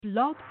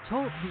Blog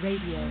Talk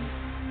Radio.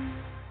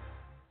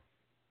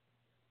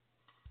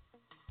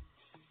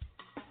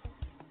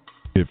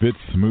 If it's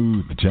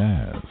smooth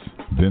jazz,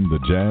 then the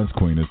Jazz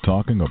Queen is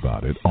talking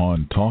about it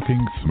on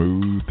Talking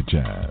Smooth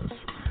Jazz.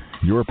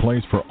 Your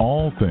place for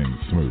all things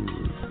smooth.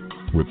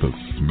 With the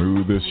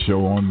smoothest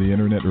show on the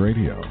internet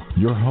radio.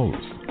 Your host,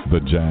 the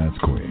Jazz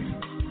Queen.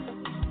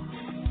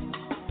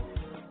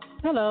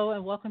 Hello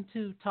and welcome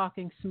to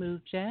Talking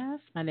Smooth Jazz.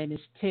 My name is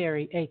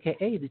Terry,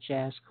 aka the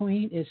Jazz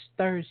Queen. It's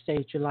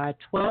Thursday, July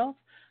 12th,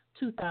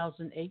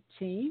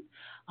 2018.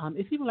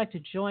 If you would like to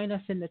join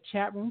us in the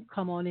chat room,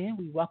 come on in.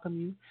 We welcome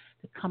you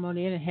to come on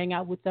in and hang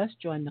out with us,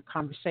 join the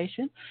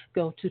conversation.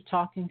 Go to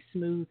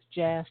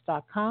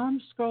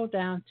talkingsmoothjazz.com, scroll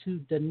down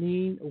to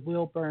Daneen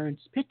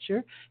Wilburn's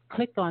picture,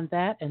 click on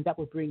that, and that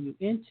will bring you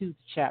into the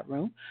chat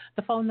room.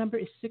 The phone number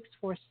is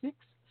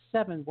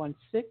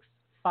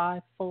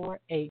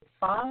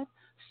 646-716-5485,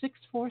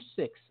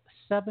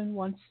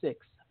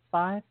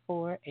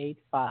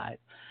 646-716-5485.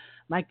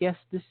 My guest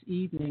this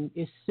evening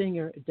is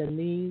singer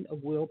Daneen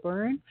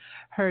Wilburn.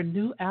 Her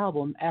new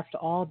album, After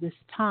All This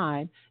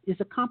Time, is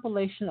a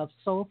compilation of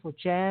soulful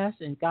jazz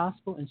and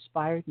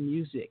gospel-inspired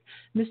music.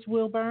 Ms.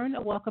 Wilburn,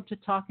 welcome to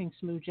Talking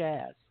Smooth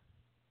Jazz.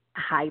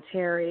 Hi,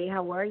 Terry.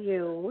 How are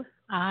you?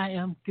 I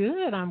am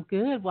good. I'm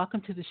good.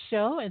 Welcome to the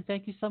show, and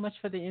thank you so much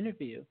for the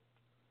interview.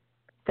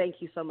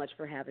 Thank you so much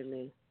for having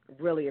me.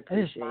 Really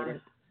appreciate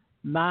it.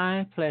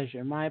 My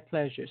pleasure. My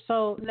pleasure.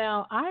 So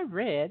now I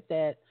read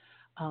that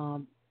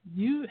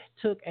you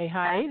took a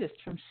hiatus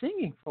from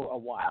singing for a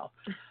while.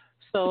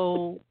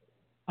 So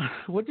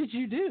what did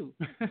you do?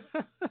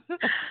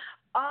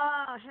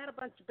 I had a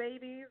bunch of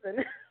babies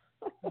and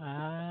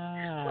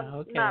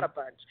okay. Not a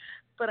bunch,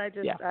 but I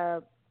just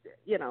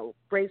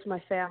raised my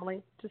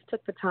family. Just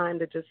took the time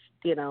to just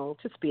be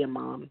a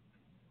mom.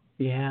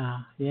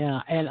 Yeah.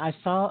 And I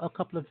saw a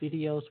couple of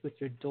videos with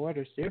your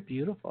daughters. They're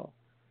beautiful.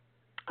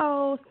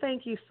 Oh,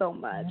 thank you so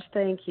much.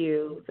 Thank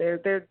you.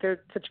 They're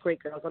such great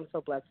girls. I'm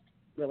so blessed.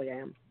 Really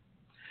am.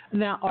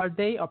 Now, are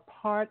they a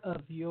part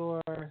of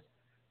your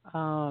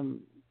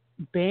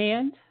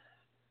band?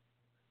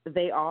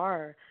 They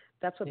are.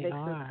 That's what makes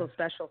them so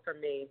special for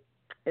me.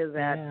 Is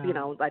that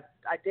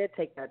I did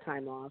take that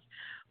time off,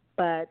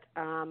 but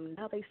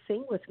now they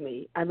sing with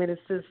me. I mean,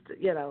 it's just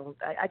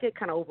I get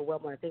kind of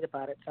overwhelmed when I think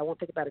about it, so I won't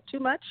think about it too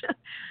much.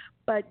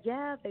 But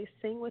yeah, they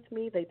sing with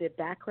me. They did the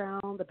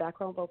background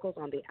vocals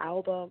on the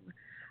album.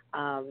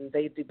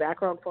 They do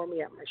background for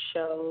me at my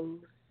shows.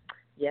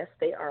 Yes,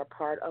 they are a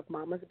part of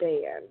Mama's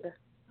band.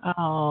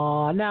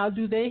 Oh, now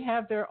do they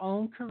have their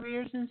own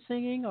careers in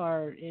singing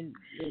or in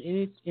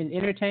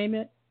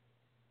entertainment?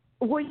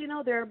 Well,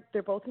 they're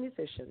both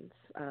musicians.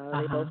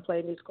 They both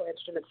play musical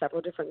instruments,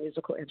 several different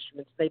musical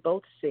instruments. They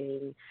both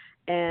sing.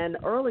 And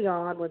early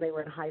on, when they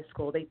were in high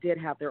school, they did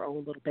have their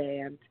own little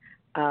band.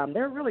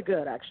 They're really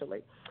good,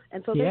 actually.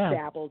 And so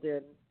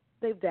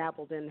they've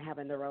dabbled in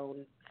having their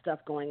own stuff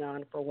going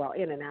on for a while,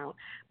 in and out.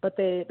 But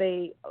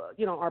they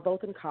are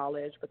both in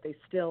college, but they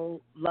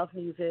still love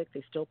music.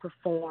 They still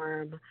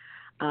perform,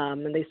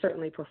 and they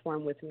certainly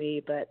perform with me.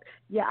 But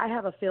yeah, I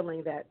have a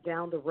feeling that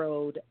down the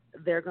road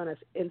they're going to,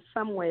 in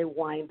some way,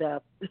 wind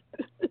up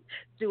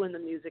doing the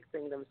music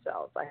thing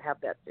themselves. I have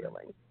that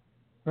feeling.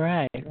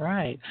 Right.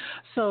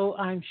 So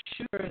I'm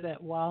sure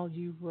that while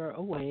you were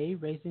away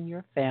raising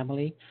your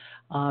family,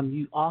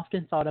 you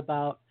often thought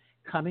about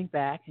coming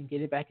back and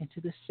getting back into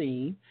the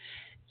scene.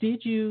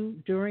 Did you,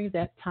 during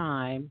that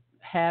time,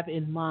 have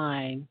in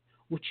mind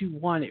what you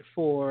wanted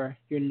for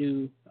your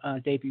new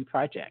debut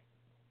project?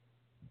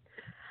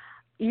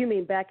 You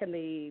mean back in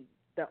the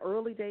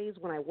early days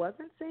when I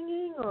wasn't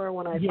singing, or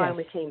when I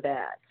finally came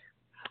back?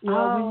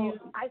 When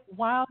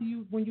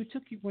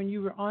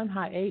you were on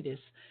hiatus,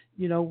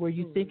 were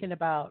you thinking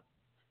about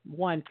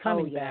one,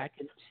 coming back,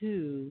 and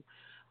two,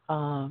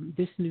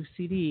 this new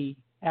CD?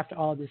 After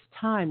all this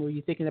time, were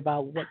you thinking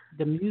about what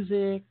the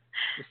music,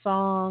 the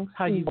songs,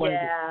 how you wanted it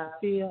to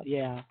feel?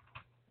 Yeah.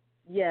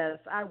 Yes,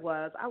 I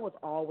was. I was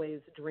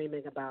always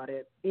dreaming about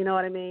it. You know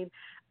what I mean?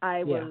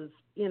 I was,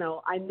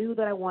 I knew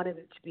that I wanted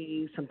it to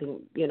be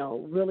something,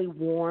 really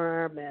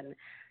warm and,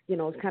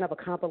 it's kind of a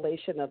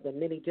compilation of the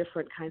many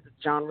different kinds of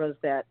genres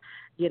that,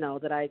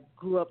 that I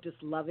grew up just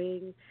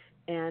loving.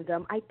 And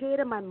I did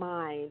in my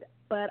mind,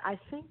 but I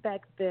think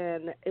back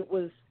then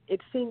it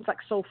seems like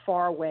so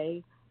far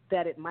away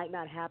that it might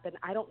not happen.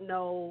 I don't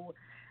know,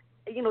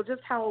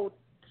 just how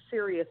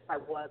serious I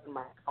was in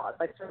my thoughts.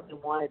 I certainly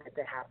wanted it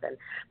to happen.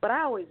 But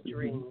I always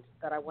dreamed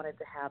that I wanted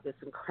to have this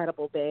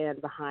incredible band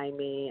behind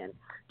me and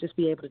just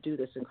be able to do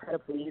this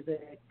incredible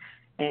music.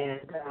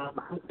 And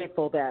I'm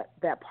grateful that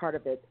that part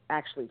of it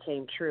actually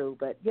came true.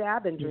 But, yeah,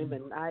 I've been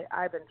dreaming.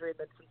 I've been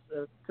dreaming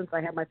since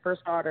I had my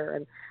first daughter,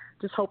 and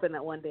just hoping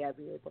that one day I'd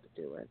be able to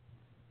do it.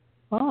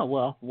 Oh,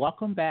 well,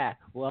 welcome back.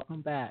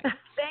 Welcome back.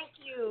 Thank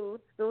you.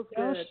 Feels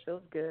good.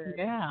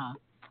 Yeah.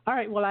 All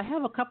right. Well, I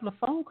have a couple of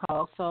phone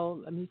calls,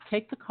 so let me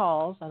take the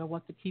calls. I don't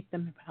want to keep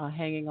them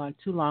hanging on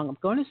too long. I'm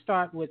going to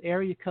start with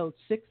area code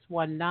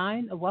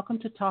 619. Welcome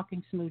to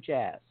Talking Smooth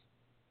Jazz.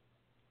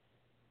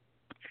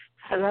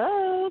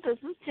 Hello, this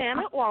is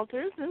Janet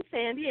Walters in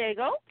San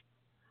Diego.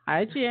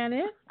 Hi,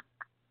 Janet.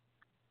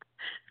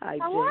 Hi,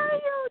 How Janet. are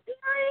you,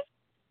 dearie?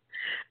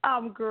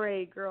 I'm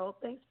great, girl.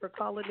 Thanks for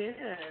calling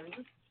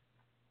in.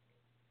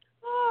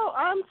 Oh,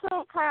 I'm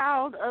so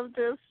proud of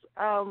this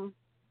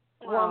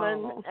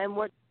woman and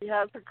what she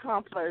has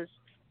accomplished.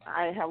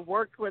 I have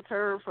worked with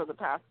her for the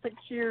past 6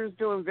 years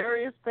doing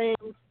various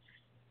things,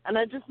 and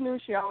I just knew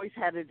she always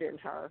had it in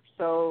her.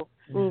 So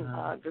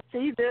to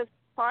see this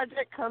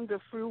project come to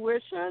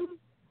fruition,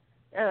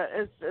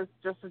 it's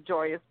just a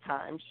joyous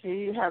time.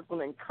 She has an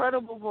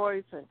incredible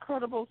voice,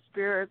 incredible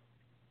spirit,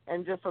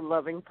 and just a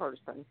loving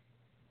person.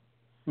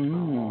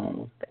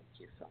 Oh, thank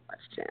you so much,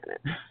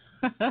 Janet.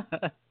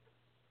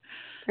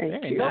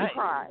 Thank you. Don't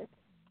cry.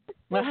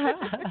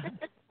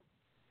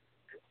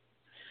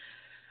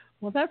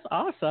 Well, that's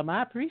awesome.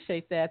 I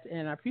appreciate that,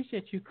 and I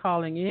appreciate you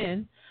calling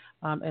in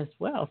as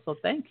well. So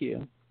thank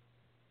you.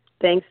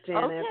 Thanks,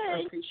 Janet. Okay.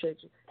 I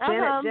appreciate you.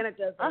 Janet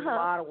does a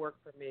lot of work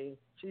for me.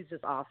 She's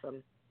just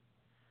awesome.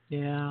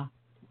 Yeah.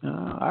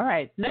 All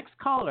right. Next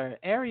caller,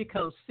 area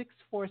code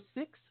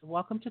 646.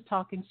 Welcome to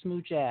Talking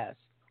Smooth Jazz.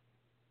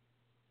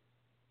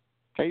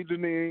 Hey,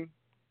 Daneen.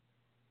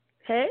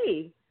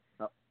 Hey.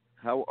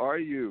 How are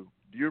you?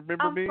 Do you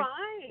remember me? I'm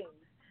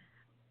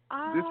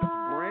fine. This is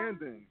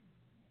Brandon.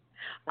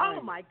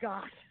 Oh, my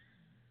gosh.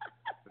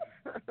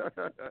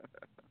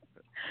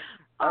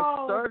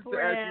 I started to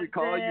actually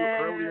call you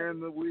earlier in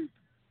the week.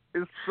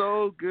 It's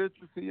so good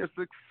to see your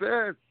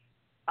success.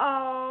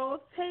 Oh,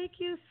 thank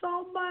you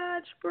so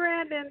much,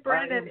 Brandon.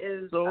 Brandon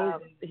is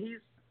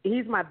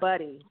he's my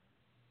buddy.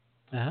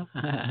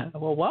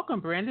 Well,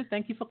 welcome, Brandon.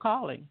 Thank you for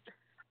calling.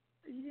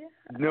 Yeah.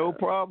 No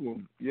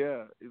problem.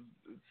 Yeah.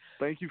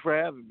 Thank you for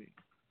having me.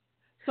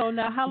 So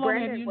now, how long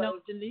Brandon have you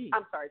known Daneen?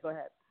 I'm sorry. Go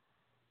ahead.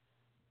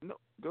 No,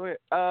 go ahead.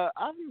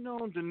 I've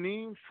known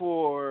Daneen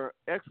for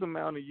X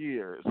amount of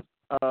years.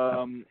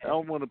 I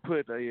don't want to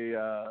put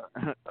a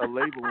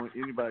label on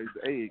anybody's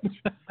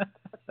age,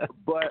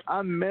 but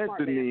I met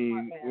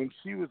Daneen when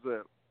she was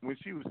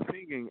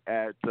singing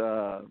at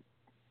what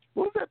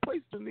was that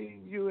place,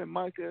 Daneen? You and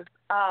Micah?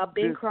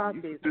 Bing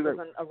Crosby's. It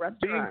was a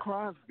restaurant. Bing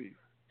Crosby.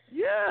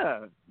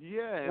 Yeah.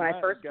 When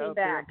I first came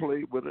back, and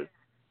played with her.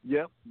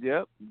 Yep.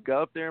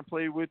 Got up there and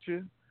played with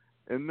you,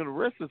 and then the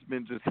rest has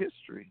been just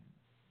history.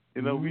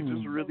 You know, we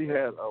just really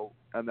had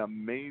an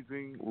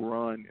amazing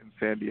run in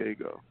San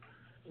Diego.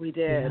 We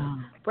did.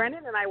 Yeah.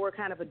 Brandon and I were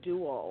kind of a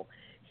duo.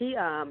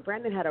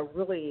 Brandon had a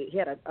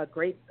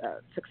great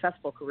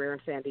successful career in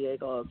San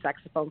Diego, a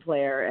saxophone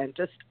player and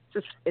just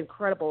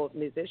incredible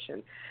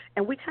musician.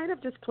 And we kind of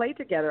just played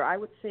together. I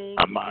would sing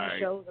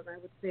shows and I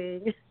would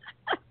sing.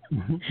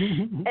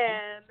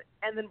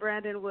 and then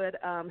Brandon would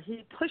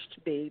he pushed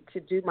me to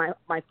do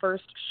my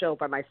first show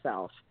by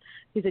myself.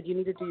 He said, "You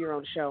need to do your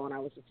own show," and I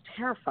was just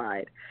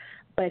terrified.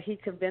 But he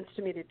convinced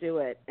me to do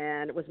it,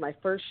 and it was my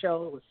first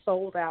show. It was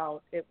sold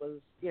out. It was,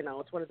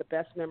 it's one of the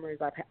best memories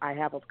I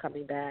have of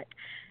coming back.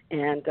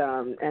 And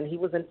he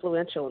was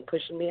influential in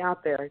pushing me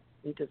out there.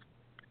 He just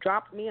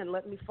dropped me and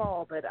let me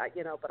fall, but I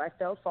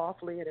fell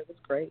softly, and it was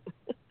great.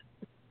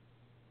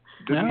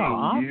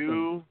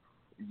 Awesome.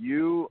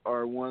 You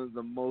are one of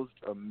the most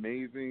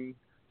amazing,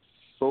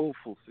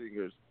 soulful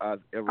singers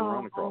I've ever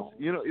run across.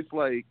 It's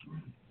like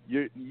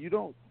you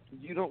don't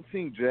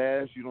sing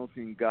jazz, you don't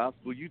sing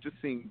gospel, you just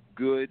sing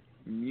good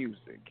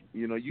music.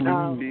 You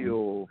can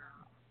feel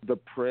the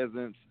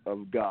presence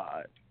of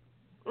God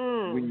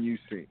when you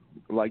sing.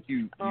 Like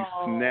you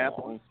snap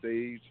on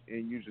stage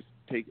and you just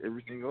take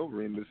everything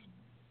over, and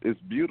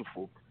it's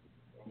beautiful.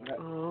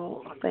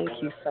 Oh, thank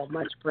you so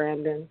much,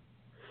 Brandon.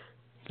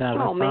 That's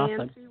man.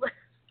 awesome.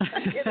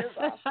 It is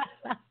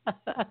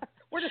awesome.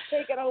 We're just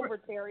taking over,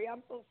 Terry.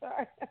 I'm so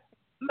sorry.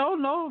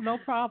 No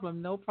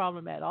problem. No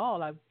problem at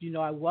all. I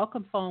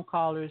welcome phone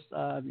callers,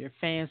 your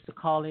fans to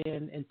call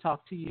in and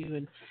talk to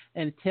you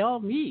and tell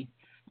me,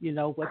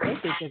 what they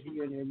think of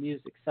you and your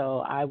music. So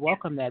I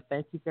welcome that.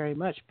 Thank you very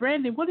much.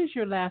 Brandon, what is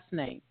your last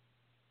name?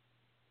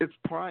 It's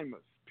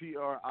Primus,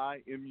 Primus.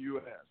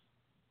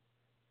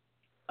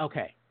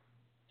 Okay.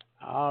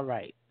 All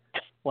right.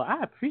 Well,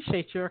 I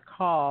appreciate your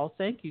call.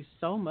 Thank you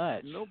so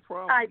much. No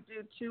problem. I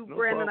do too,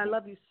 Brandon. I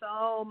love you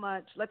so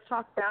much. Let's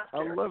talk after.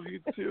 I love you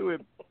too,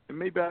 and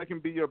maybe I can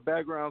be your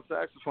background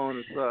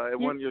saxophonist at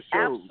one of your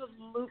shows.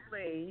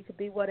 Absolutely. You could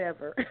be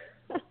whatever.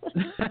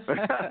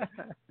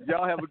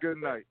 Y'all have a good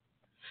night.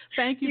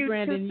 Thank you,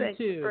 Brandon. You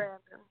too.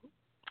 Brandon.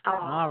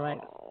 All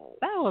right.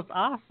 That was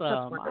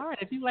awesome. All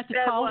right. If you'd like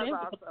to call in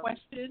with a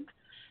question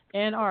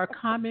and/or a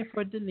comment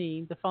for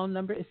Daneen, the phone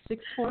number is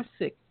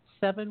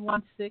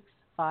 646-716-5485.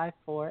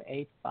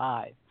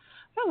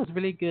 That was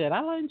really good.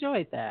 I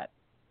enjoyed that.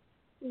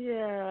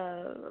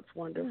 Yeah, that's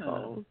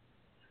wonderful.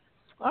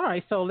 Yeah. All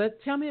right. So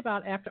tell me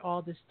about after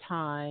all this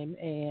time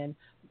and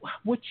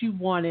what you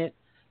wanted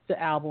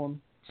the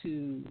album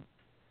to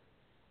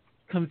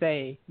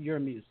convey your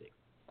music.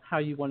 How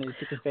you wanted it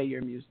to convey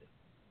your music.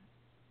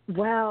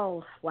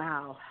 Well,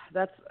 wow.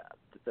 That's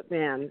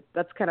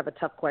kind of a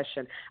tough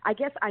question. I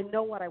guess I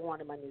know what I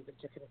wanted my music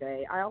to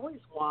convey. I always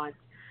want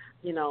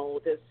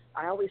this,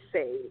 I always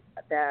say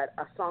that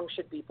a song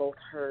should be both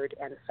heard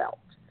and felt.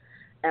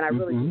 And I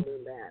really do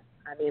mean that.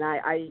 I mean,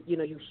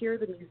 you hear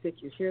the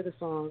music, you hear the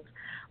songs,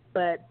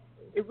 but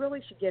it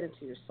really should get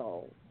into your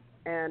soul.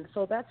 And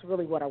so that's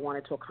really what I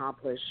wanted to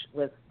accomplish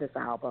with this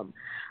album.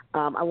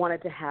 I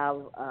wanted to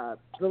have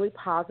really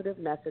positive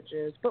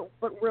messages, but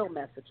real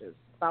messages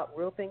about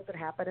real things that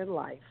happen in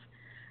life,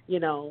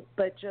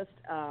 but just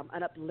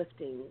an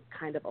uplifting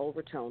kind of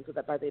overtone so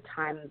that by the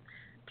time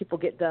people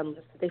get done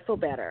listening, they feel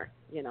better.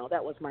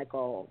 That was my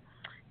goal.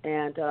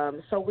 And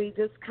so we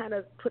just kind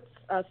of put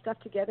stuff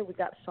together. We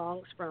got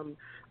songs from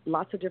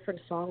lots of different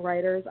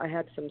songwriters. I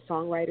had some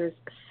songwriters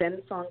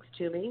send songs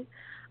to me.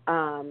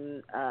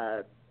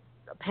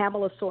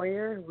 Pamela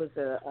Sawyer, who was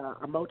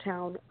a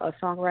Motown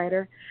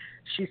songwriter,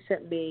 she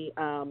sent me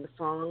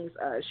songs.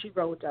 She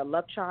wrote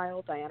Love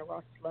Child, Diana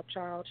Ross's Love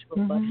Child. She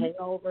wrote Love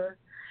Hangover.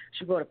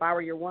 She wrote If I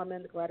Were Your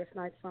Woman, the Gladys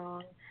Knight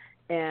song.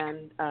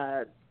 And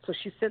so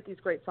she sent these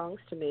great songs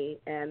to me.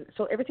 And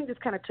so everything just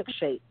kind of took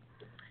shape.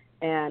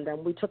 And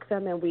we took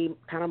them and we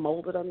kind of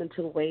molded them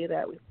into a way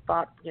that we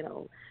thought,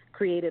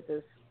 created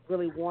this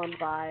really warm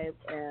vibe.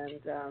 And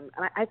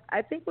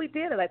I think we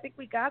did it. I think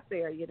we got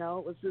there. It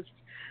was just,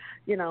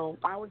 I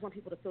always want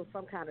people to feel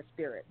some kind of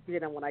spirit,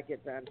 when I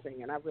get done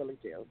singing. I really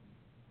do.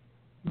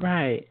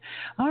 Right.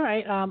 All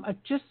right.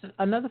 Just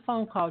another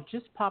phone call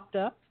just popped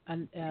up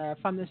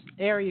from this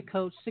area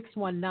code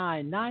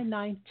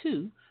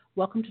 619-992.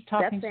 Welcome to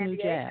Talking Smooth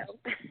Jazz.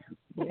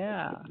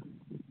 Yeah.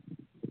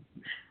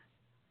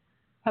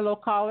 Hello,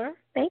 caller.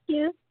 Thank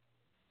you.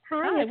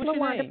 Hi, it's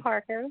LaWanda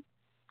Parker.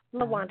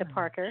 LaWanda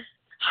Parker.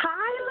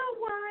 Hi,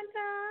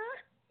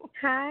 LaWanda.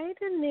 Hi,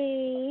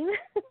 Daneen.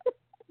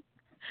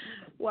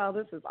 Wow,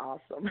 this is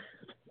awesome.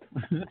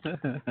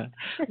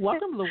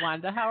 Welcome,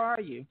 LaWanda. How are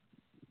you?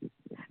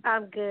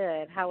 I'm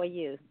good. How are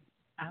you?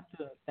 I'm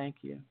good.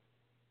 Thank you.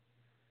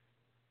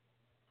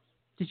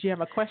 Did you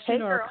have a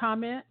question or a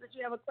comment? Did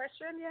you have a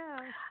question? Yeah.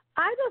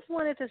 I just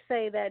wanted to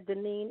say that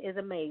Daneen is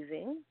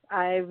amazing.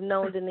 I've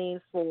known Daneen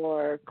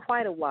for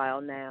quite a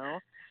while now.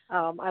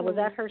 I was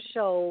at her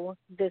show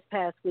this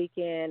past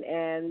weekend,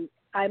 and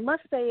I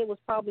must say it was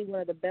probably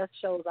one of the best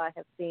shows I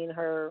have seen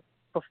her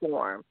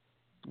perform.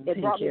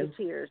 It brought me to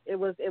tears. It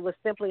was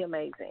simply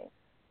amazing.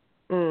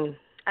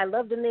 I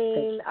love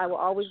Daneen. I will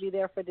always be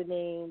there for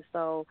Daneen.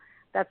 So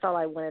that's all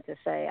I wanted to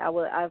say.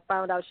 I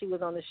found out she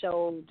was on the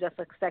show just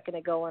a second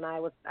ago, and I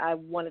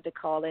wanted to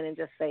call in and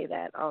just say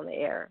that on the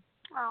air.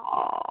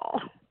 Oh,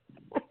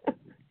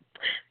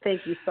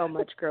 thank you so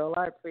much, girl.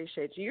 I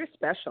appreciate you. You're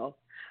special.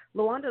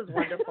 LaWanda's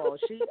wonderful.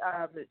 She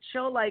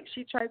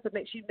tries to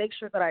make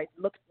sure that I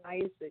look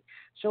nice. And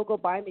she'll go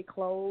buy me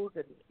clothes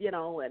and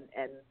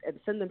and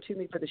send them to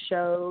me for the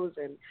shows,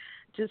 and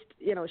just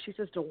she's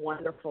just a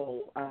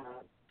wonderful,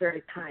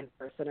 very kind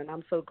person. And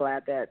I'm so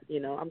glad that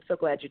I'm so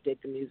glad you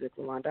dig the music,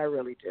 LaWanda. I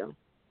really do.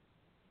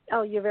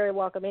 Oh, you're very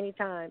welcome.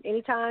 Anytime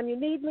you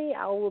need me,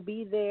 I will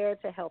be there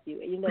to help you.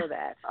 You know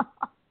that.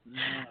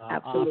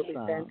 Absolutely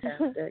awesome.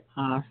 Fantastic.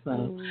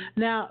 Awesome.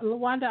 Now,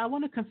 LaWanda, I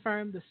want to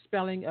confirm the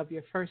spelling of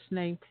your first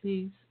name,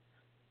 please.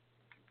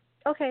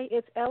 Okay,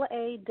 it's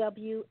LaWanda.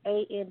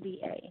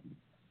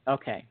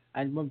 Okay,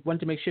 I wanted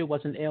to make sure it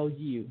wasn't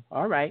LU.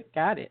 All right,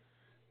 got it.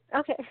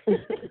 Okay. All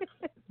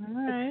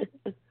right.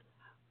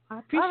 I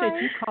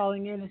appreciate you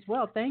calling in as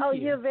well. Thank you. Oh,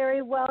 you're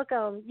very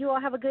welcome. You all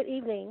have a good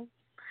evening.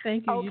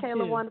 Thank you. Okay, you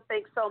too. LaWanda,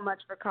 thanks so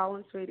much for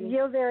calling, sweetie.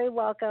 You're very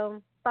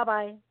welcome.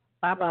 Bye-bye.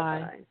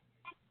 Bye-bye.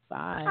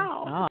 Bye.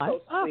 Oh,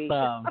 so sweet.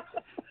 Awesome.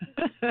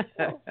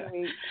 So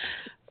sweet.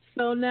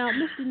 So now,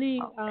 Miss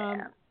Daneen,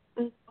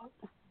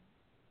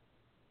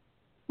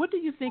 what do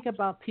you think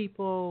about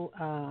people?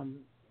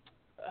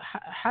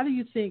 How do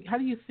you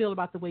feel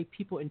about the way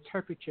people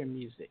interpret your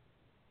music?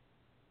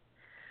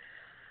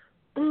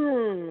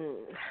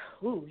 Ooh,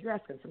 you're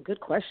asking some good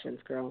questions,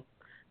 girl.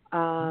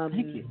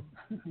 Thank you.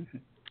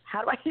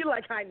 How do I feel?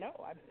 Like I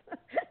know.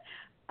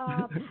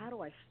 How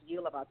do I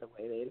feel about the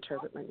way they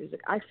interpret my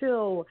music? I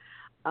feel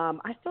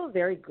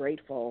very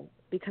grateful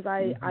because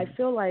I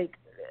feel like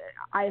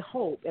I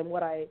hope, and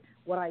what I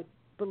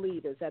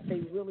believe is that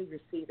they really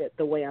receive it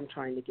the way I'm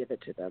trying to give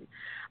it to them.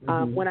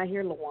 When I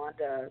hear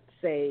LaWanda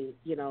say,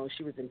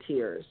 she was in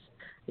tears,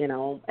 and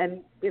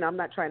I'm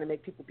not trying to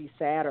make people be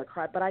sad or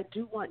cry, but I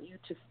do want you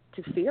to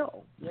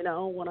feel,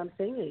 when I'm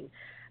singing,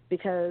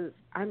 because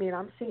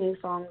I'm singing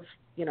songs,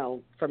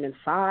 from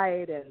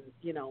inside and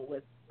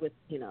with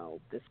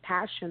this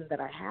passion that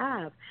I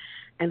have.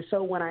 And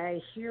so when I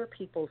hear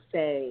people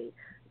say,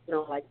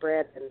 like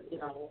Brad, and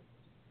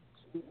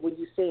when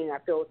you sing, I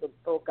feel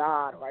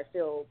God, or I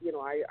feel,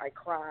 I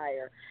cry,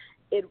 or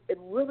it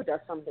really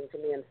does something to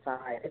me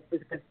inside. It's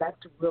because that's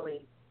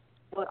really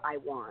what I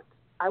want.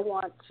 I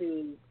want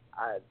to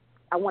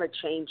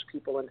change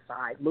people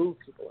inside, move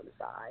people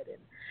inside,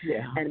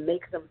 and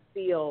make them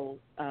feel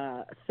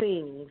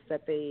things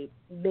that they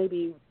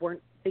maybe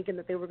weren't thinking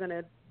that they were going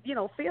to,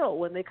 feel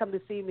when they come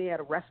to see me at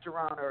a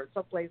restaurant or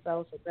someplace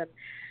else,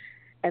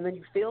 and then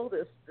you feel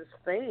this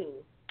thing,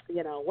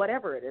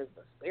 whatever it is,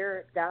 the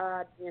spirit,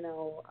 God,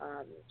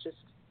 just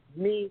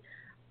me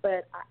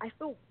But I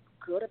feel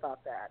good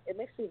about that. It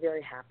makes me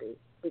very happy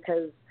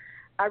because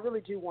I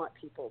really do want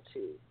people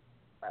to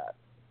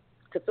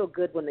feel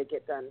good when they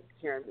get done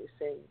hearing me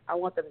sing. I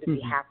want them to be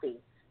happy,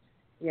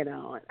 you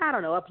know. I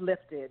don't know,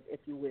 uplifted, if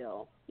you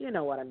will. You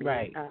know what I mean?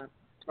 Right.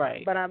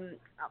 Right. But I'm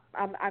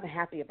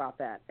happy about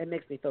that. It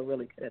makes me feel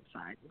really good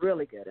inside.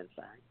 Really good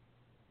inside.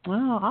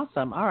 Oh,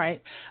 awesome. All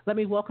right. Let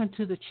me welcome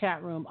to the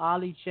chat room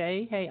Ollie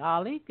J. Hey,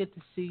 Ollie. Good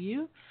to see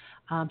you.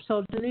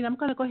 So, Daneen, I'm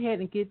going to go ahead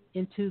and get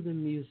into the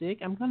music.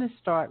 I'm going to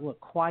start with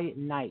Quiet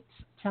Nights.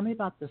 Tell me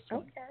about this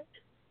one. Okay.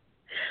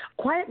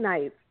 Quiet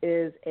Nights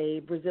is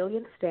a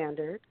Brazilian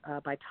standard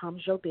by Tom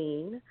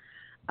Jobim.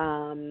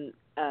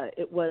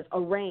 It was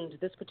arranged,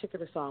 this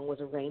particular song was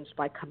arranged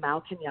by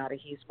Kamal Kenyatta.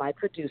 He's my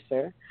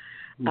producer.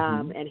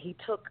 And he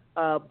took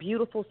a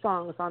beautiful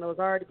song, a song that was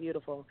already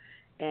beautiful,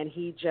 and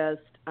he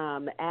just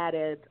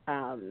added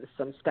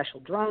some special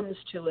drums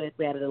to it.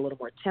 We added a little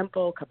more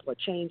tempo, a couple of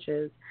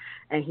changes,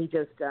 and he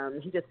just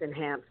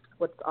enhanced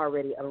what's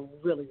already a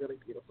really, really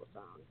beautiful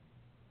song.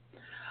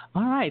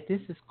 All right,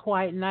 this is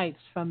Quiet Nights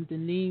from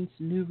Daneen's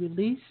new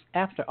release,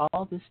 After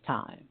All This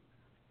Time.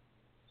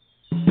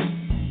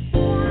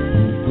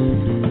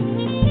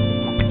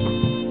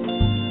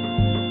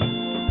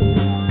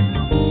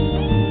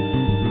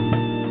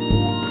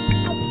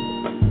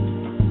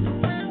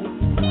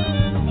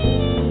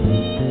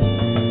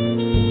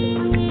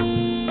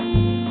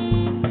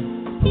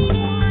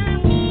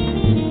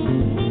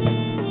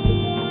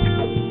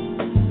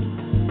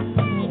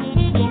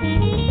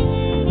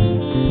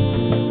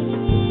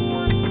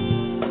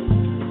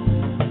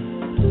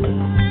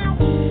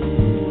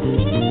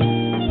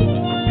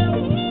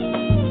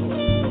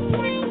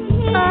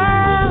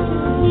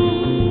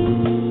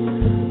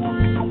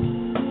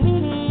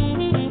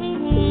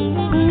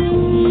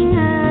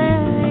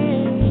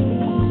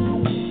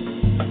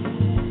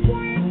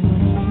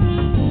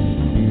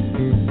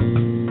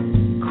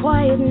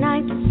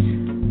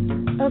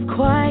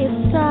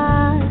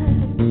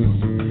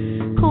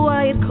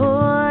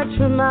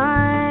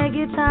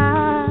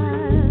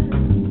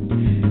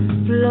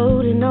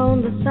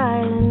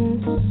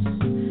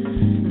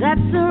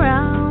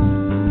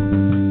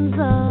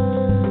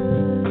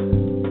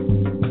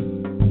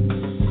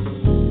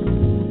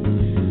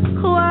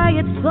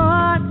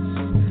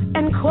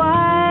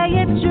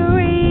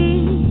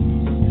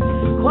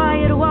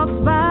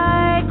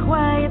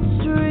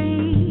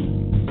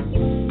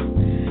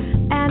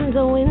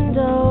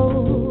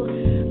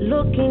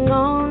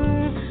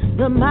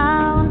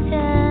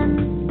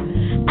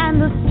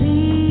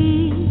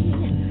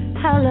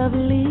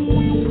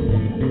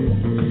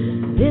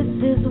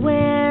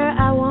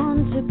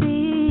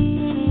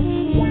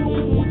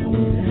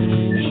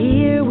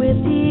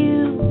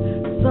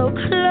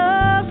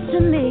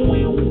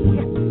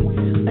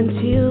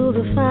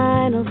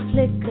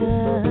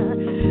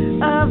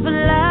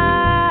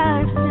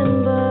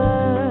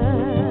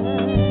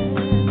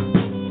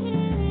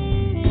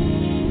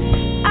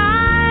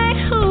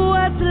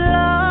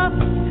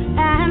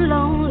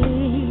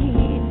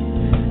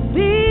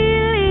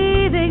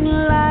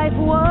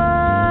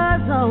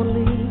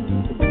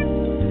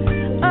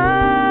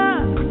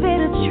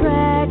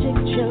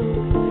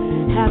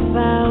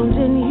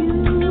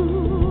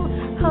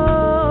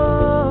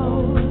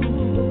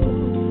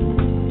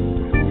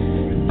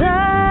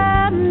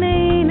 The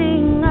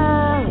meaning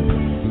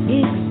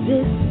of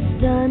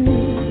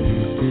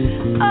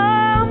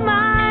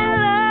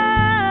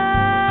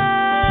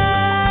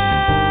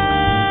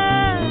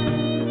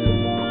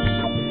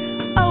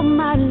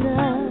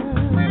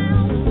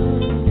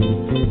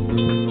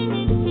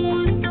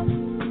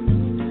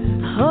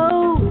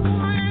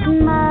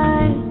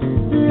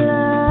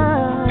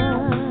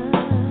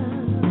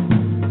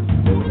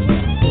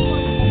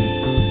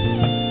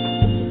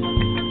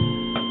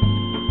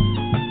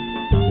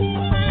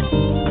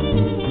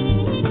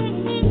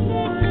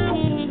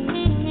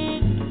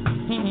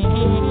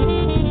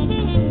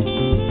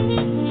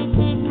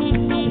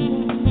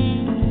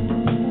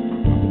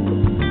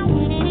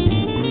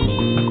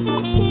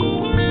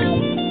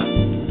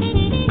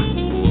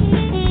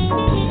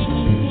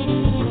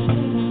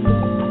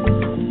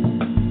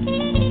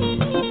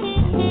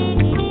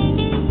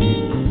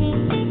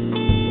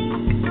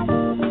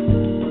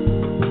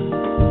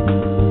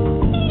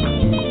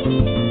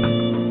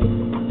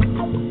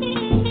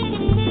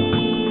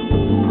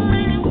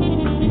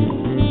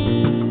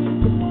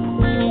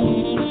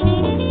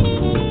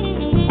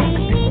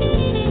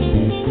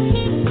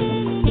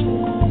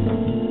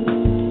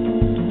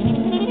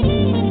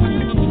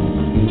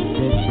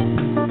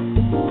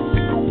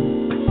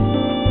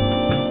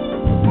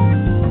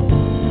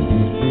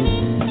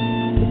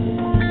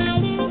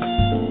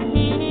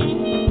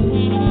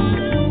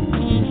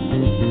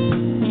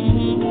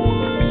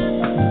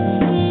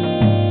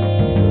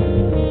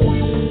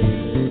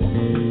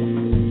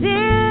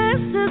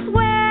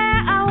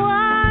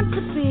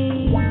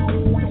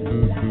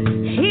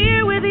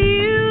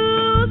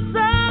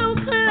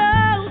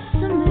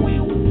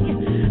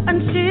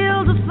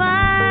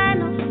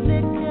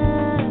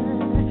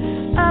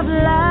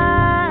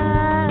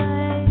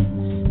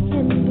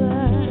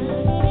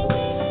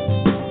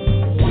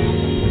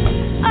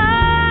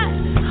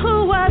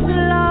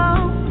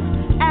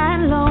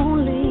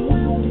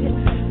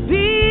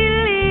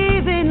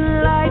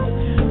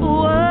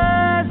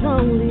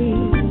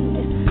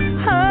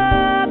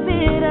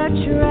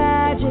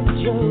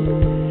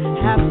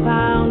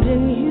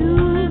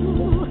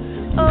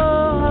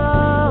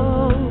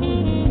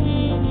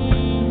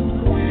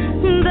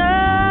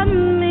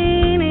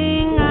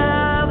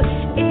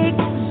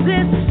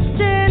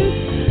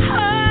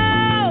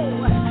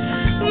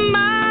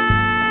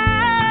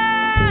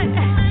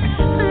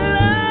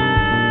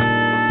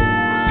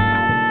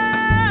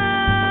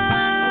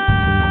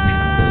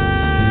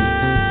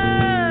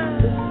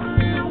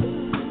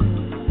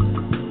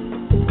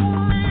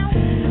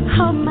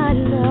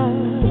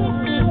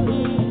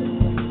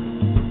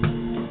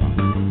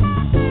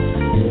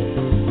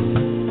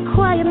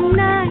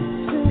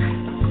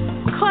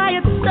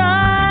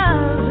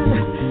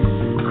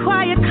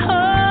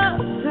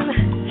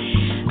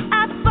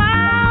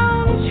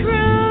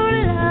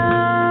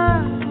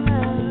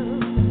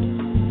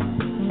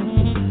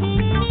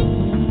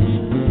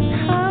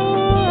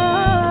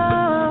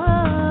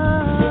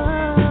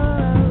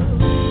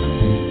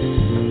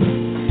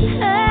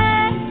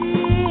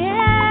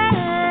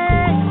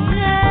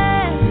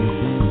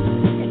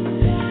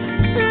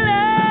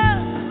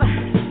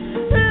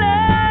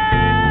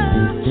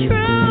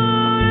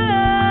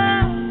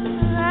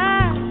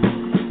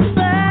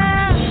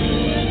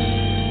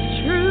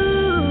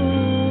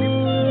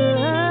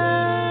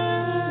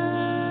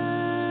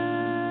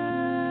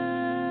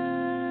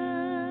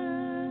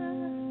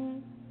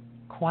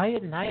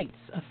Quiet Nights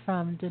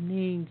from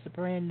Daneen's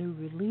brand new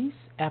release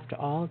After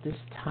All This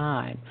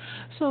Time.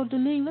 So,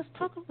 Daneen, let's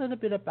talk a little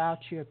bit about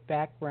your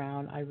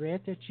background. I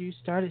read that you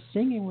started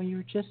singing when you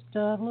were just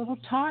a little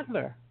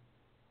toddler.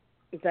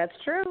 That's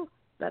true.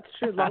 That's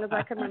true. As long as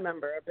I can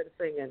remember, I've been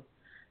singing.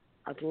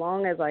 As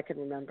long as I can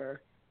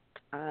remember.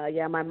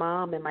 My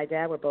mom and my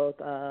dad were both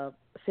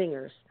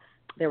singers.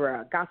 They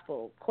were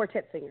gospel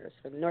quartet singers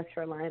from North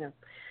Carolina.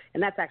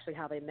 And that's actually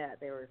how they met.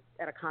 They were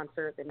at a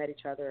concert. They met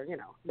each other.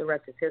 The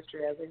rest is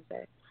history, as they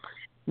say.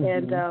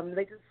 Mm-hmm. And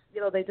they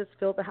just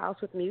filled the house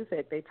with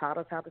music. They taught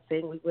us how to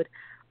sing. We would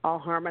all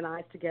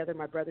harmonize together.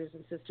 My brothers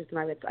and sisters and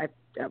I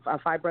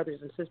have 5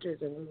 brothers and sisters,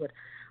 and we would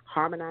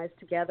harmonize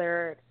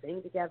together,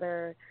 sing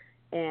together,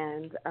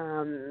 and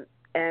I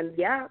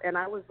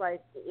was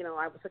like,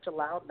 I was such a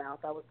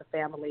loudmouth. I was the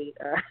family.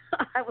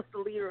 I was the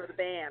leader of the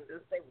band,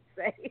 as they would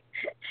say,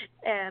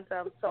 and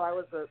so I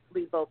was the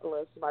lead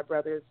vocalist. My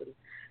brothers and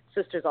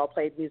sisters all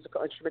played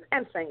musical instruments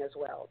and sang as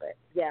well. But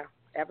yeah,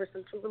 ever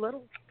since we were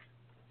little.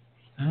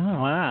 Oh,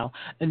 wow.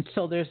 And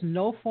so there's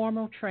no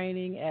formal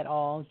training at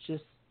all,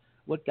 just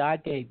what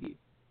God gave you.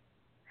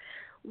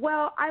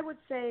 Well, I would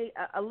say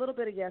a little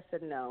bit of yes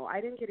and no. I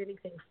didn't get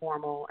anything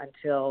formal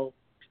until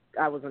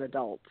I was an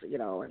adult,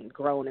 and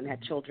grown and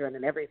had children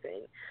and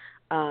everything.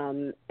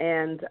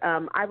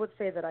 I would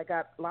say that I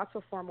got lots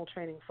of formal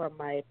training from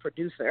my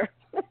producer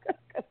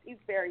because he's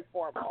very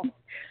formal.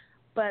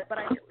 But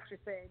I get what you're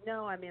saying.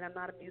 No, I mean, I'm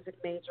not a music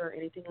major or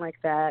anything like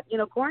that.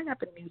 Growing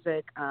up in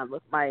music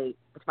with my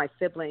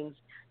siblings,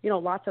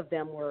 lots of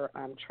them were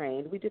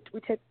trained. We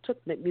took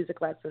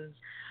music lessons.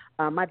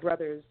 My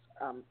brothers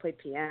played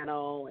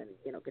piano and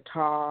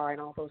guitar and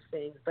all those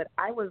things, but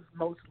I was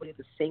mostly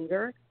the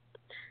singer.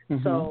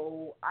 Mm-hmm.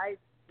 So I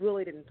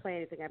really didn't play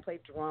anything. I played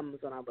drums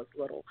when I was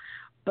little,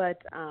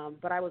 but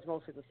I was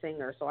mostly the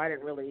singer, so I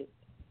didn't really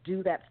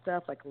do that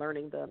stuff like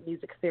learning the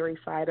music theory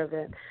side of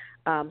it.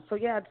 So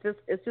yeah,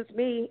 it's just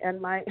me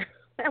and my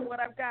and what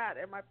I've got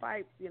and my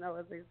pipes,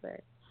 as they say.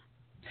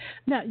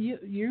 Now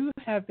you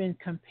have been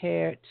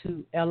compared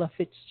to Ella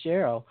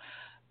Fitzgerald.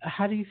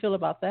 How do you feel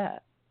about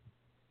that?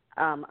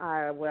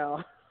 I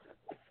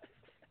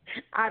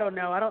don't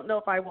know. I don't know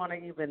if I want to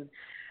even.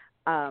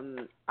 I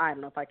don't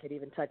know if I could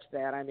even touch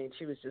that. I mean,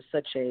 she was just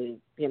such a,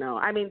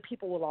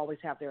 people will always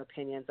have their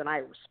opinions, and I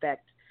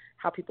respect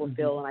how people mm-hmm.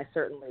 feel, and I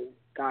certainly,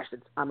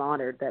 I'm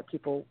honored that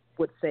people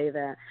would say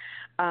that.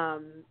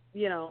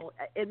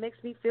 It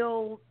makes me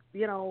feel,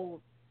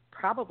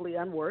 probably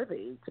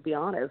unworthy, to be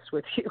honest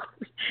with you,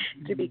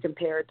 mm-hmm. to be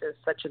compared to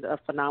such a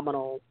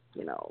phenomenal,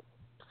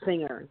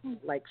 singer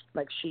like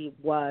she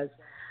was.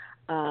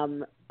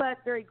 But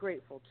very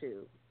grateful,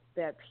 too,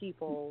 that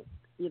people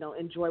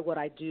enjoy what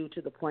I do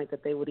to the point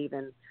that they would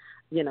even,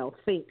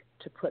 think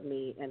to put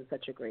me in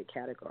such a great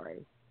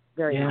category.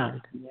 Very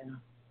honored.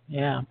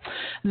 Yeah.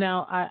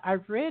 Now,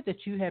 I've read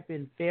that you have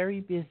been very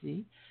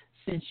busy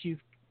since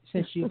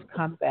you've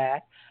come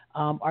back.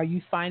 Are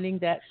you finding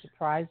that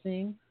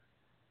surprising?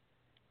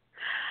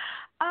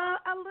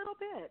 A little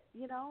bit,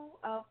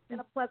 in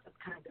a pleasant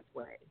kind of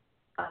way.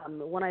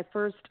 When I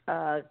first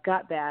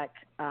got back,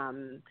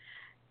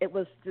 it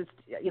was just,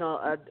 it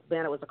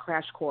was a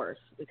crash course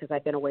because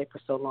I'd been away for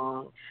so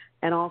long.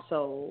 And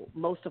also,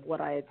 most of what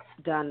I had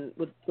done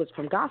was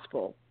from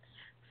gospel.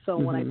 So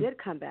mm-hmm. when I did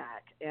come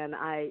back and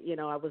I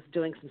was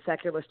doing some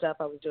secular stuff,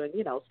 I was doing,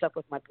 stuff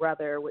with my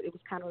brother. It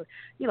was kind of,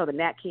 the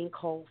Nat King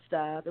Cole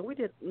stuff. And we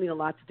did,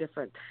 lots of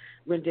different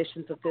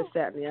renditions of this,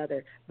 that, and the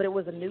other. But it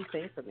was a new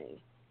thing for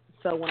me.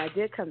 So when I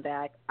did come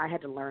back, I had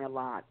to learn a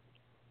lot.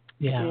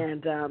 Yeah.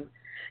 And,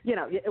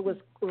 it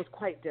was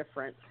quite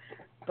different.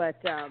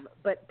 But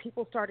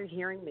people started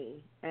hearing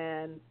me,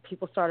 and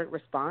people started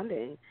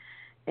responding,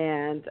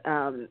 and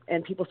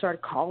people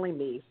started calling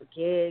me for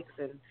gigs,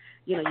 and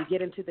you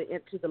get into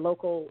the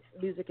local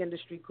music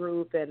industry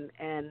group, and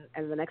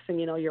the next thing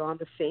you know, you're on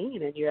the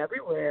scene and you're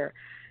everywhere,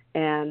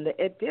 and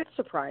it did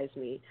surprise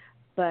me,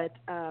 but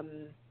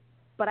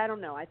I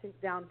don't know. I think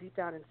deep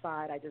down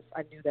inside,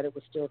 I knew that it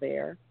was still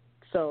there,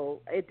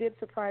 so it did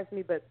surprise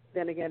me, but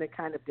then again, it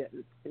kind of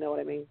didn't. You know what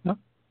I mean? Oh.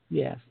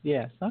 Yes.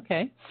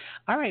 Okay.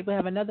 All right. We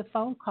have another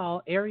phone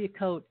call, area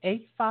code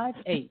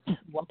 858.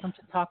 Welcome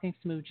to Talking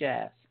Smooth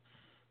Jazz.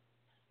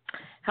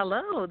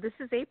 Hello, this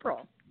is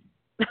April.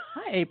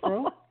 Hi,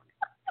 April.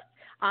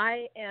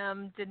 I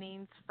am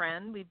Daneen's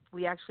friend.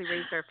 We actually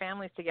raised our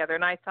families together,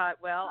 and I thought,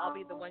 well, I'll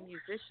be the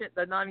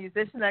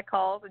non-musician that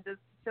calls and just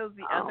shows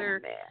the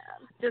other.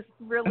 Man. Just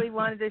really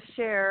wanted to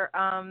share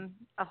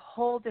a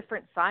whole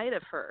different side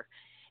of her,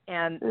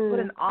 and what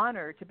an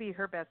honor to be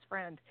her best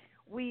friend.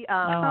 We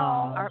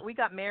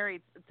got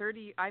married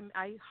 30.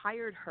 I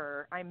hired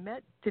her. I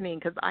met Daneen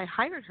because I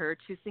hired her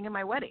to sing at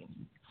my wedding,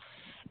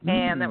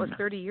 and that was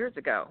 30 years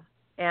ago.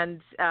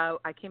 And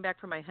I came back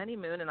from my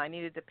honeymoon, and I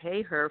needed to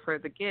pay her for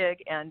the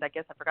gig, and I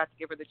guess I forgot to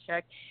give her the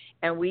check.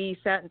 And we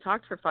sat and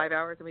talked for 5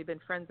 hours, and we've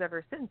been friends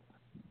ever since.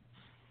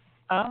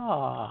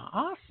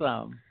 Oh,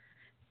 awesome!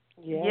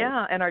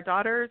 Yeah, and our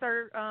daughters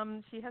are.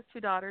 She has 2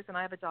 daughters, and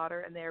I have a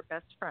daughter, and they are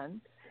best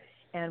friends.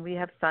 and we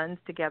have sons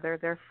together.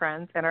 They're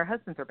friends, and our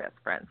husbands are best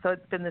friends. So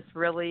it's been this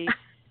really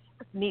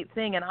neat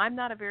thing. And I'm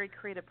not a very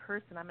creative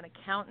person. I'm an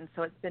accountant,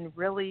 so it's been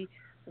really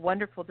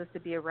wonderful just to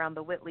be around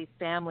the Whitley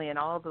family and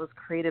all of those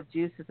creative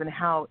juices and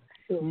how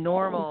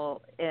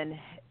normal and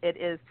it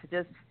is to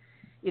just,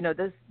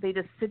 they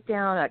just sit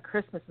down at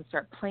Christmas and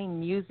start playing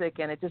music,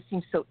 and it just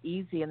seems so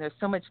easy, and there's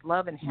so much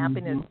love and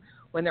happiness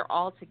when they're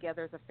all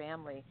together as a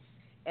family.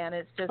 And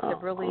it's just a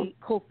really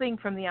cool thing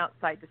from the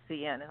outside to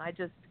see in. And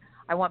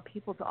I want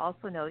people to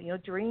also know,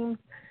 dreams,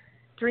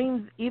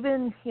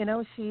 even,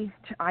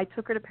 I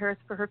took her to Paris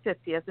for her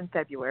 50th in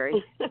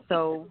February.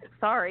 So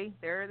sorry,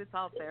 it's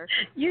out there.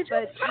 Your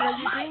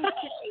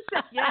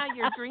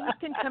dreams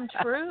can come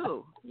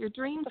true. Your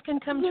dreams can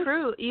come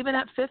true even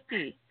at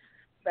 50.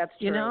 That's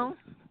true.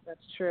 That's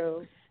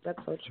true. That's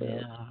so true.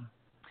 Yeah.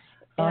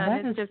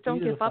 And it's just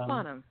don't give up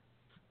on them.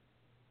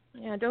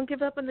 Yeah, don't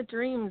give up on the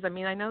dreams. I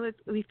mean, I know that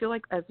we feel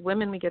like as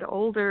women we get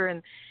older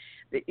and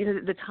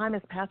the time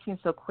is passing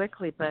so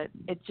quickly, but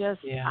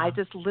I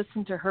just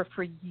listened to her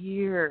for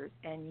years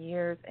and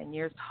years and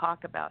years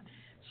talk about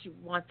she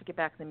wants to get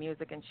back to the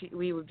music, and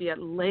we would be at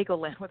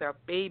Legoland with our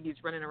babies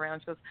running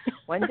around. She goes,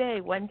 one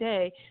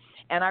day.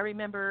 And I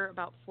remember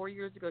about 4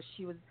 years ago,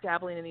 she was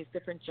dabbling in these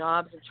different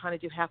jobs and trying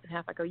to do half and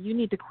half. I go, you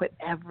need to quit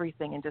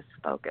everything and just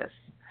focus.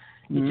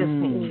 You just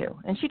need to.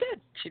 And she did.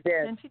 She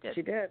did. And she did.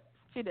 She did.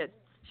 She did.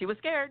 She was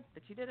scared,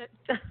 but she did it.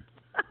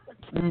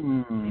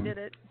 She did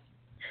it.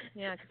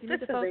 Yeah, because you need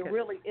to focus. This is a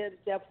really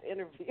in-depth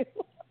interview.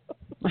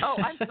 Oh,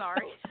 I'm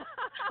sorry.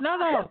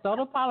 No, don't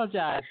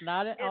apologize.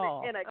 Not at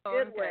all. In a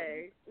good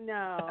way.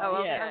 No. Oh,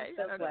 okay.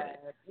 I'm so glad.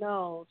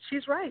 No,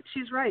 she's right.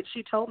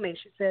 She told me.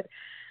 She said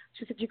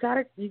you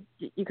gotta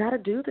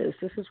do this.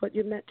 This is what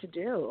you're meant to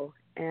do.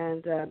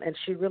 And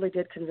she really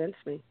did convince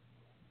me.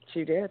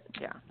 She did.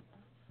 Yeah.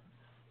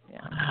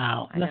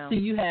 Wow. Now see,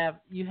 you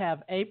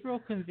have April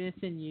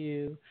convincing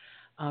you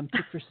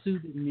to pursue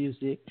the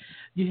music.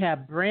 You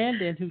have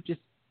Brandon, who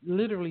just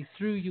literally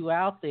threw you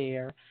out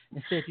there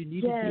and said you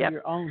need to do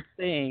your own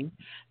thing.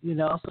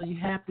 So you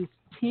have this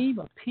team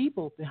of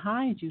people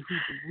behind you who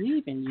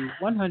believe in you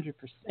 100%.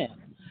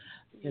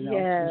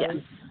 Yes,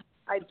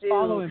 I do.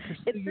 Follow and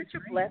pursue it's your such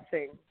dream. a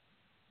blessing.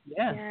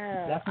 Yes,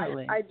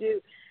 definitely. I do.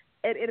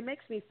 It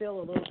makes me feel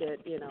a little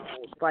bit,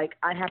 like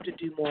I have to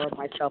do more of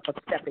myself of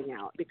stepping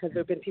out, because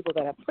there have been people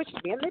that have pushed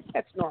me, and maybe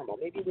that's normal.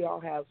 Maybe we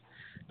all have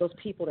those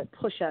people that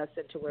push us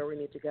into where we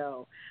need to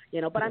go,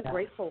 But I'm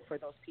grateful for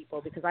those people,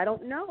 because I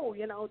don't know,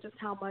 just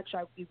how much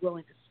I'd be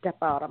willing to step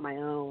out on my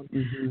own.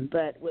 Mm-hmm.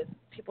 But with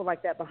people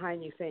like that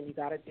behind you saying you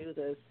got to do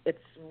this, it's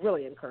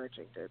really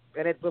encouraging,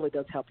 and it really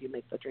does help you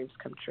make the dreams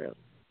come true.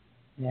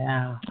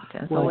 Yeah.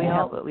 Well, we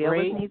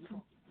always need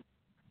some.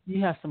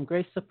 You have some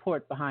great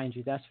support behind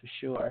you, that's for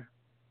sure.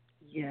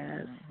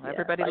 Yes.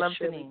 Everybody loves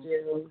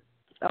Daneen.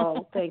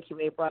 Oh, thank you,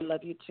 April. I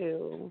love you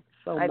too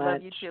so much. I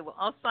love you too. Well,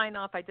 I'll sign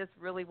off. I just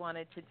really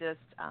wanted to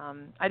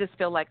I just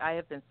feel like I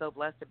have been so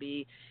blessed to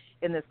be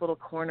in this little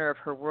corner of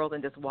her world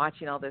and just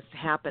watching all this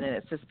happen, and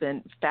it's just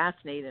been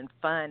fascinating and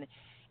fun.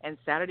 And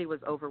Saturday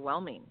was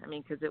overwhelming. I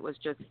mean, because it was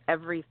just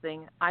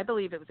everything. I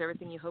believe it was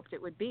everything you hoped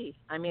it would be.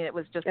 I mean, it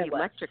was just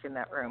electric in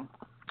that room.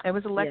 It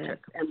was electric.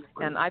 Yes.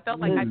 And I felt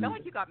like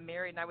you got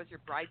married and I was your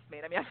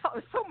bridesmaid. I mean, I thought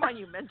it was so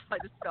monumental. I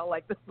just felt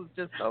like this was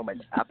just so much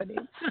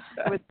happening.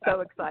 It was so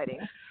exciting.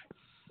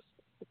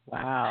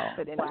 Wow.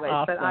 But anyways,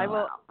 awesome.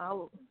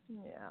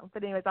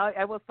 But anyways,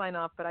 I will sign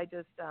off. But I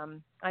just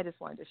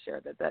wanted to share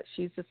that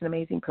she's just an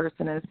amazing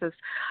person, and it's just,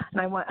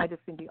 and I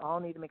just think we all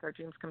need to make our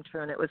dreams come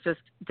true. And it was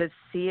just to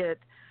see it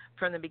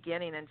from the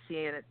beginning and see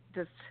it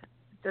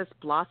just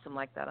blossom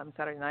like that on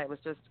Saturday night. It was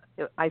just,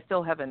 I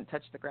still haven't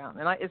touched the ground,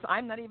 and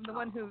I'm not even the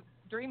one who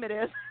dream it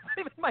is. It's not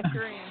even my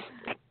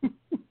dream.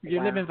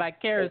 You're living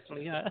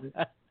vicariously,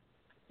 huh?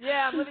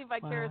 Yeah, I'm living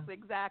vicariously.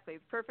 Wow. Exactly.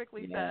 It's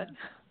perfectly said.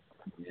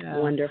 Yeah.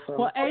 Wonderful.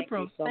 Well,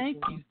 April, thank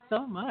you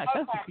so much.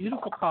 That's a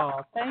beautiful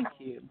call. Thank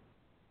you.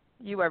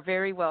 You are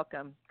very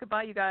welcome.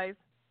 Goodbye, you guys.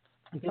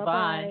 Goodbye.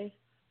 Bye-bye.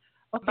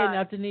 Okay, Bye.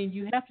 now, Daneen,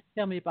 you have to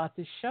tell me about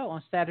this show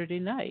on Saturday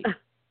night.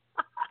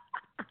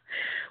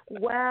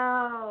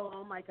 Wow!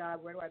 Oh my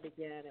God, where do I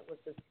begin?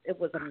 It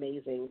was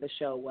amazing. The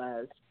show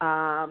was.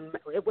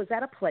 It was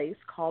at a place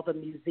called the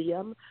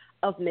Museum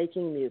of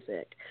Making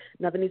Music.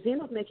 Now, the Museum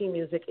of Making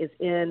Music is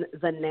in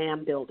the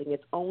NAMM building.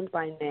 It's owned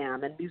by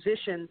NAMM, and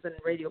musicians and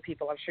radio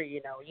people, I'm sure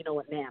you know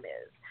what NAMM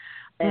is.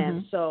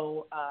 And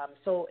so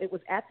it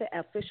was at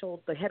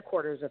the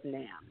headquarters of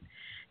NAMM.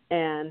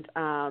 And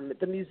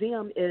the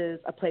museum is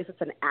a place, it's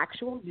an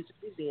actual music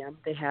museum.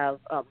 They have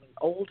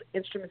old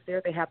instruments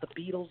there. They have the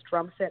Beatles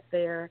drum set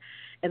there.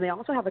 And they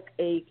also have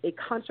a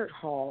concert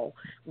hall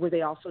where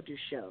they also do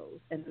shows.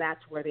 And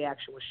that's where the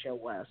actual show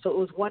was. So it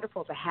was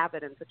wonderful to have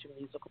it in such a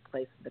musical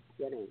place at the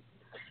beginning.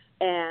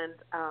 And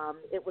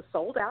it was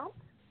sold out.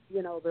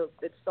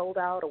 It sold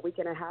out a week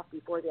and a half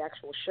before the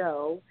actual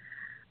show.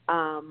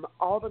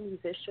 All the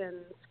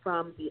musicians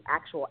from the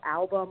actual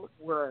album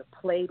were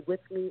played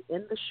with me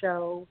in the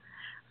show.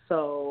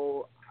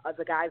 So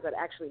the guys that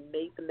actually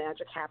made the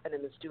magic happen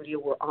in the studio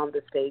were on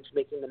the stage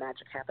making the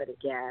magic happen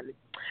again.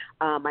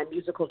 My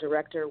musical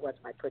director was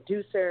my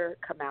producer,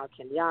 Kamal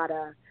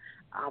Kenyatta.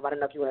 I don't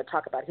know if you want to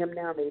talk about him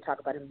now, maybe talk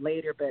about him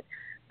later, but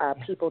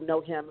people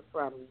know him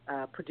from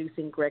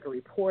producing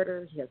Gregory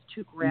Porter. He has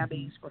 2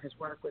 Grammys for his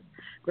work with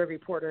Gregory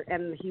Porter,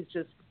 and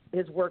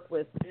his work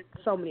with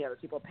so many other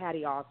people,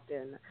 Patty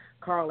Austin,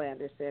 Carl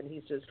Anderson.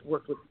 He's just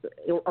worked with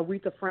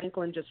Aretha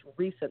Franklin just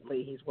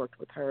recently. He's worked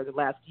with her the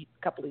last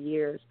couple of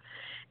years.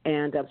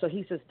 And so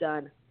he's just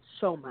done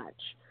so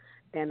much.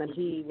 And then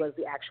he was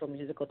the actual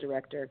musical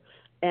director.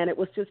 And there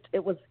was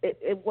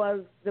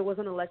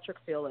an electric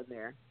feel in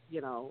there,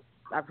 you know.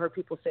 I've heard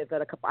people say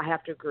that I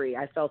have to agree.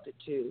 I felt it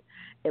too.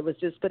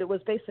 But it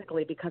was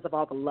basically because of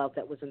all the love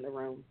that was in the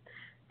room.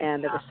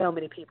 And there were so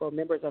many people,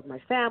 members of my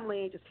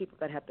family, just people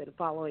that have been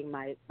following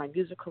my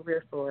music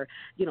career for,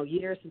 you know,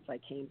 years since I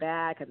came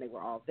back, and they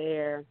were all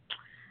there.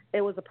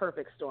 It was a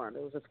perfect storm.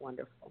 It was just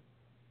wonderful.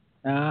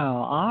 Oh,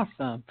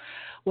 awesome.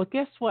 Well,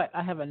 guess what?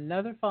 I have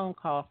another phone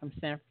call from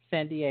San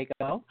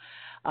Diego.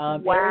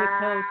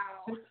 Area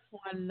code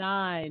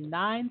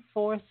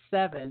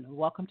 619-947.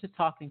 Welcome to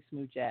Talking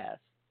Smooth Jazz.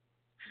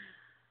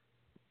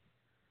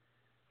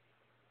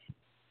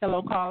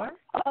 Hello, caller.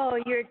 Oh,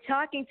 you're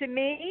talking to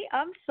me?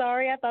 I'm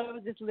sorry. I thought I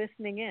was just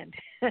listening in.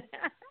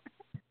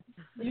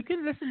 You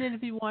can listen in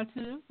if you want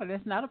to, but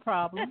that's not a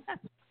problem.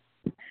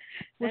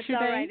 That's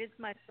all right. It's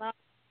my song.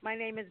 My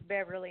name is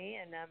Beverly,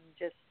 and I'm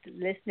just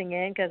listening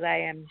in because I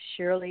am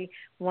surely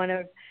one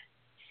of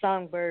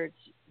Songbird's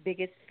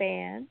biggest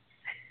fans.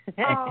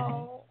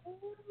 Oh,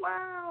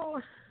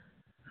 wow.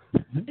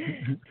 Well,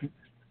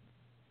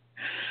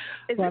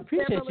 I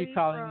appreciate you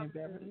calling in,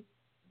 Beverly.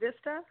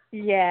 Vista?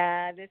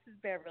 Yeah, this is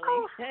Beverly.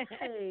 Oh,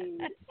 hey.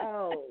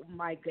 Oh,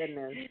 my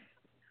goodness.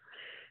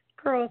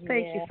 Girl,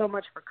 thank you so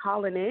much for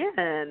calling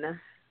in.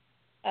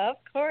 Of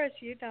course,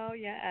 you know,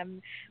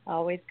 I'm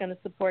always going to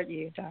support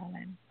you,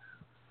 darling.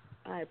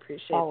 I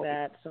appreciate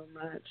that so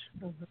much.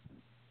 That's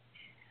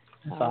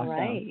All awesome.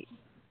 right.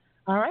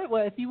 All right.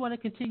 Well, if you want to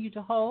continue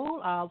to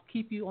hold, I'll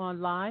keep you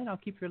online. I'll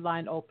keep your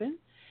line open.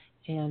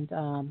 And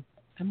I'm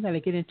going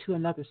to get into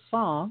another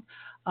song.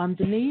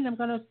 Daneen, I'm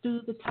going to do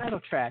the title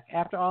track,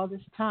 After All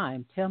This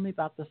Time. Tell me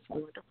about this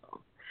one.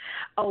 Wonderful.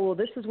 Oh, well,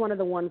 this is one of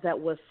the ones that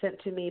was sent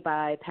to me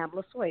by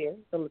Pamela Sawyer,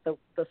 the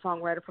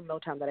songwriter from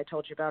Motown that I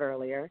told you about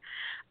earlier.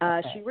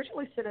 Okay. She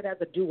originally sent it as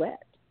a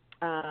duet.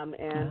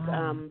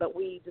 But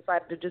we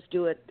decided to just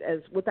do it as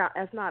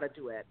not a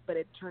duet, but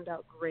it turned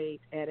out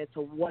great, and it's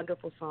a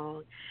wonderful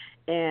song,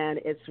 and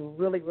it's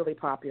really, really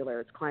popular.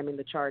 It's climbing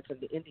the charts and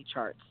the indie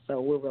charts, so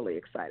we're really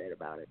excited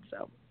about it.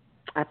 So,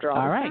 after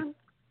all this time.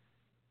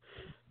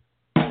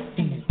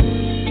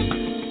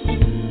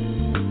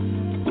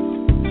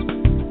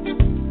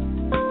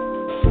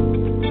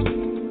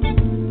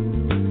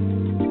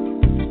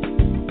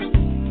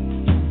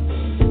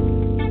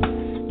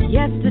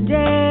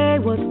 Yesterday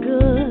was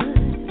good.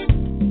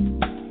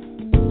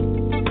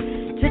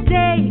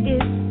 Today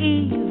is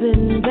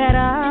even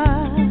better.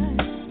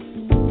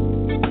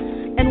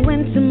 And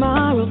when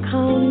tomorrow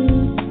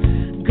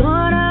comes,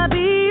 gonna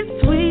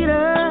be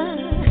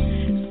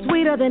sweeter,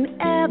 sweeter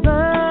than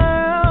ever.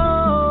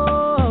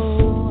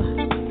 Oh,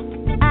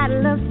 I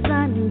love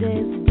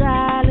Sundays,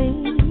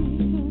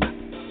 darling.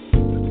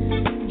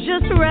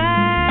 Just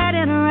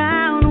riding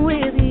around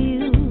with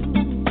you.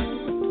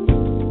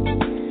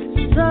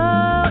 So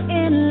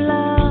in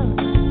love,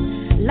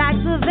 like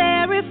the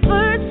very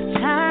first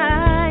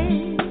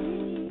time.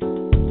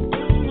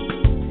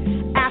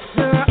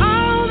 After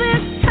all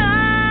this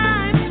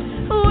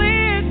time,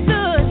 we're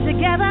good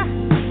together.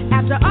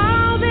 After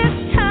all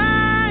this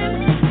time,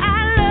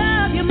 I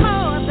love you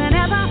more than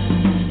ever.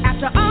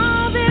 After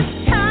all this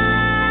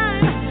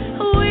time,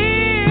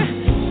 we're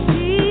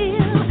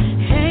still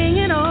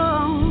hanging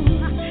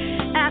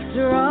on.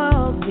 After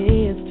all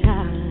this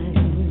time,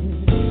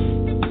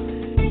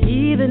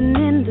 even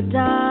in the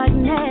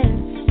darkness,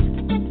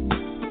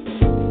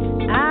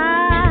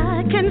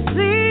 I can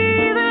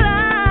see the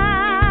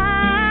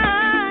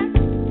light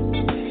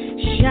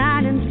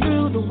shining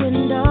through the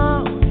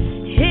window,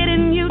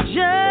 hitting you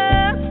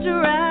just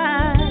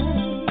right.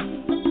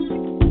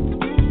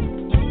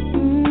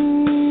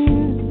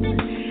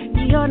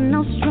 You're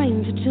no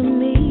stranger to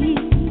me.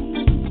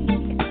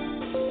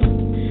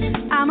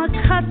 I'm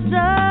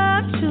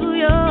accustomed to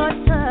your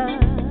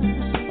touch,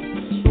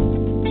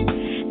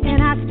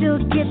 and I still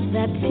get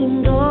that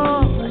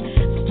tingle,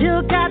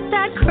 still got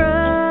that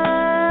crush.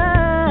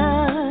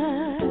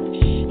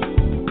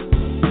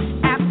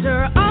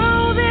 After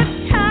all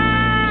this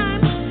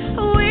time,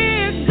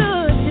 we're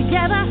good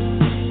together.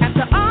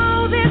 After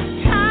all this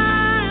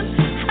time,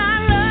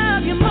 I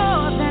love you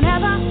more than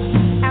ever.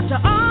 After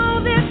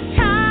all this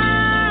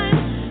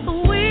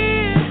time,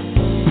 we're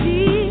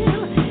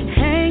still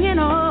hanging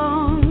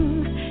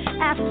on.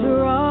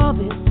 After all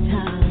this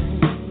time,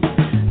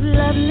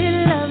 lovely,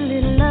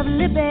 lovely,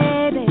 lovely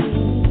baby.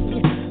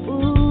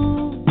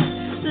 Ooh,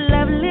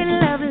 lovely,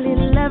 lovely.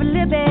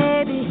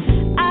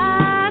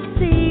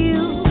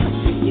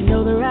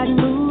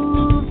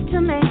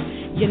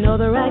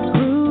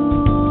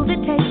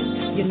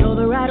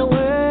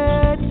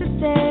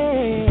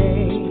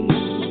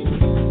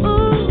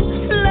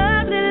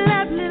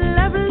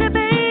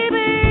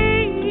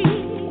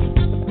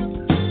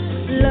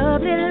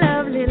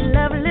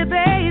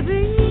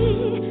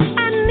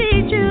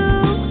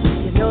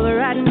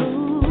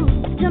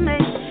 to me.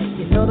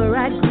 You know the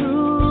right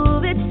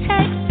groove it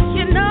takes.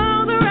 You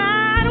know the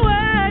right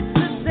words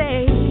to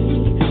say.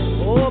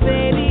 Oh,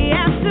 baby,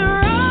 after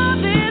all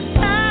this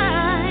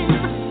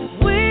time,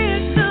 we're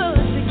good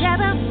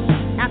together.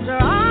 After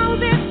all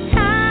this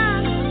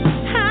time,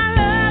 I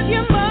love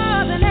you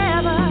more than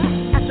ever.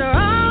 After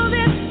all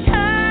this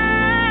time,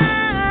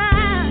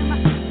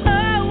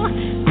 oh,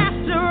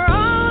 after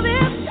all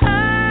this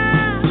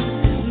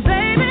time,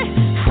 baby,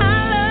 I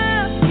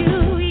love you,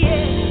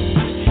 yeah.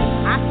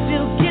 I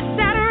still get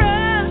that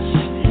rush,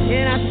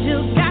 and I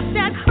still got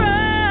that crush.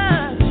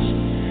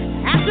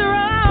 After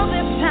all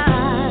this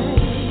time,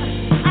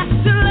 I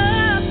still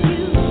love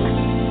you.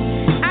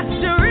 I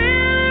still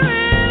really,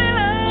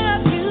 really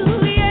love you,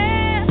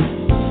 yeah.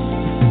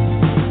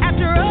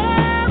 After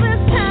all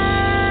this time.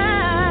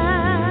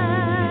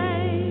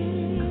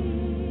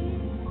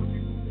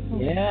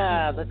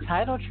 Yeah, the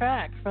title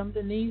track from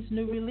Daneen's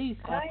new release,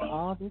 After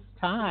All This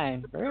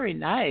Time. Very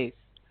nice.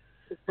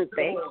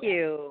 Thank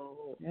you.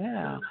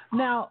 Yeah.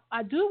 Now,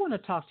 I do want to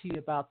talk to you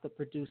about the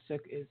producer.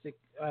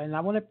 And I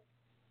want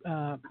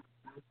to,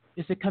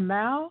 is it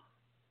Kamal?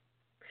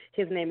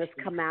 His name is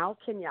Kamal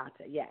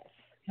Kenyatta, yes.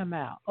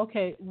 Kamal.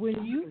 Okay.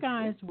 When you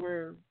guys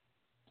were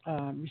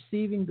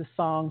receiving the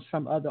songs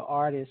from other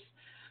artists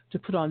to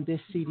put on this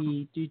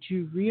CD, did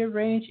you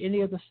rearrange any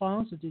of the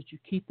songs or did you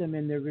keep them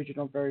in the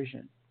original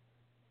version?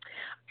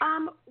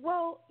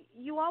 Well,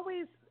 you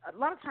always, a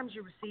lot of times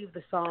you receive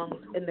the songs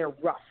in their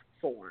rough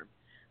form.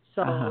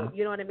 So,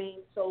 you know what I mean?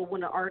 So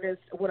when an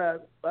artist, when a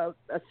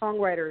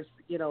songwriters,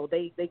 you know,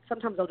 they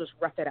sometimes they'll just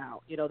rough it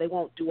out. You know, they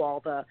won't do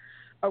all the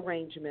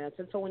arrangements.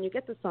 And so when you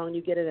get the song,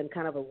 you get it in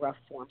kind of a rough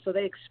form. So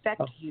they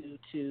expect you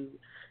to,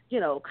 you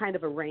know, kind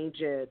of arrange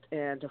it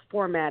and to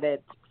format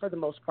it for the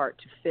most part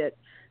to fit,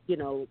 you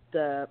know,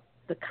 the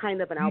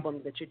kind of an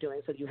album that you're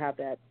doing. So you have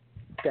that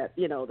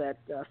you know, that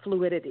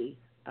fluidity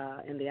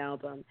in the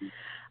album.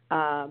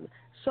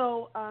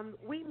 So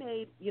we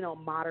made, you know,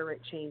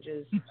 moderate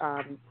changes,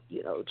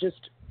 you know,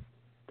 just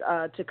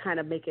to kind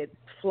of make it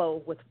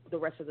flow with the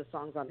rest of the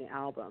songs on the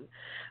album.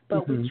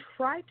 But we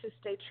tried to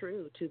stay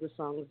true to the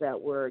songs that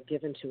were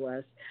given to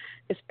us,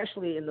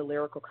 especially in the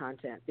lyrical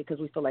content, because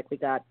we feel like we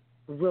got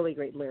really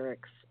great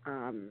lyrics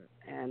and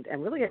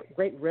really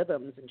great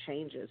rhythms and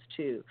changes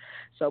too.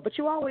 So, but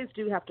you always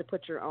do have to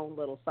put your own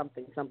little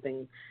something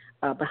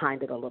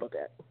behind it a little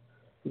bit.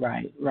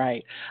 Right,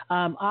 right.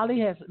 Ali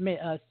has made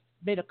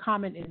a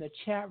comment in the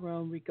chat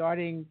room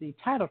regarding the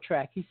title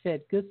track. He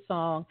said, good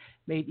song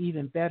made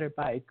even better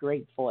by a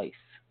great voice.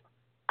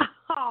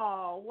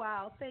 Oh,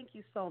 wow. Thank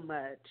you so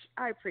much.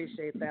 I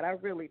appreciate that. I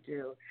really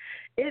do.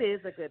 It is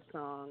a good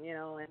song, you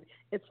know, and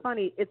it's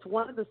funny. It's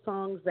one of the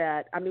songs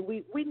that, I mean,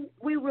 we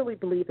really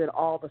believe in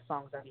all the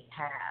songs that we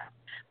have.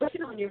 But, you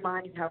know, in your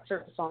mind, you have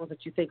certain songs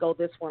that you think, oh,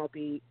 this one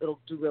it'll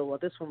do real well.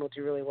 This one will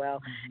do really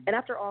well. And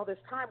after all this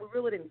time, we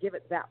really didn't give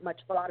it that much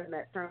thought in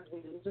that terms.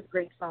 It was a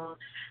great song,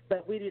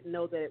 but we didn't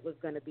know that it was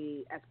going to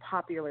be as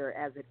popular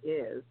as it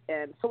is.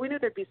 And so we knew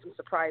there'd be some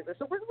surprises.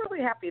 So we're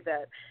really happy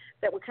that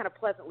we're kind of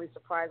pleasantly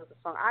surprised with the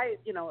song.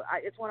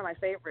 It's one of my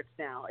favorites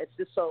now. It's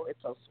so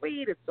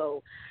sweet. It's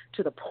so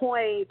to the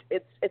point.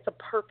 It's a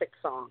perfect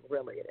song,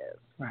 really it is.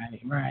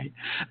 Right, right.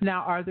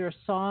 Now, are there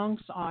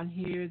songs on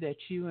here that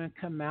you and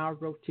Kamal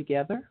wrote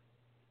together?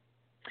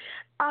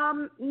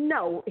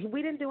 No,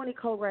 we didn't do any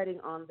co-writing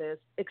on this,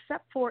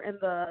 except for in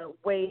the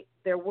way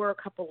there were a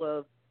couple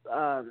of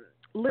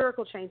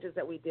lyrical changes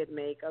that we did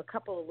make, a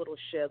couple of little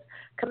shifts.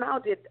 Kamal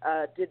did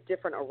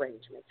different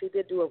arrangements. He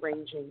did do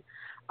arranging,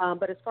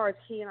 but as far as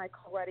he and I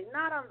co-writing,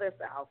 not on this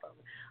album,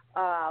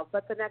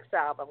 but the next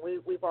album,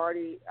 we've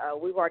already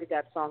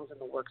got songs in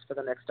the works for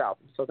the next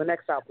album. So the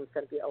next album is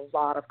going to be a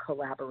lot of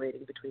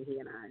collaborating between he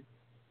and I.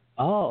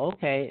 Oh,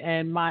 okay.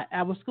 And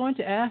I was going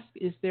to ask,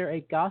 is there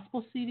a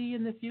gospel CD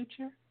in the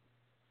future?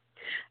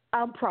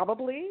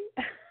 Probably.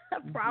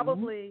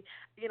 Probably,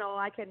 you know,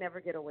 I can never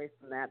get away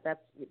from that.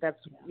 That's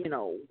you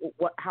know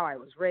how I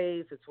was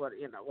raised. It's what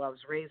I was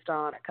raised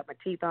on. I cut my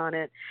teeth on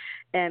it,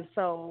 and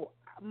so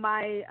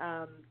my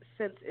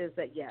sense is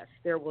that yes,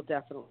 there will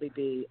definitely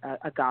be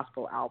a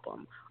gospel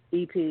album,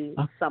 EP,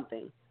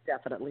 something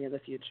definitely in the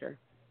future.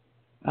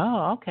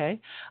 Oh, okay.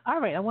 All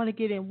right. I want to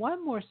get in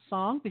one more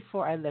song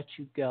before I let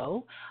you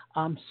go.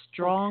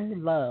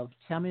 Strong Love.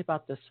 Tell me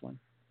about this one.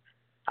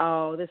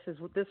 Oh, this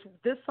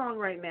song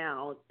right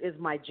now is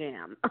my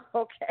jam.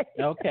 Okay.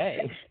 Okay.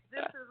 This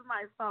is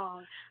my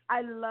song.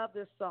 I love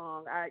this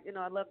song. I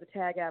love the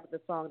tag out of the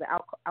song, the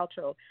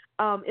outro.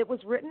 It was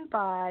written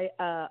by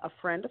a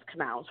friend of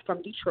Kamal's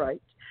from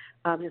Detroit.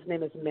 His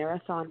name is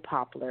Marathon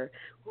Poplar.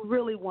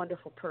 Really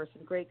wonderful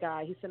person, great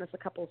guy. He sent us a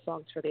couple of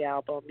songs for the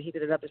album. He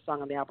did another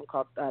song on the album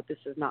called This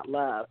Is Not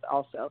Love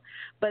also.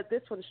 But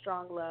this one,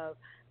 Strong Love,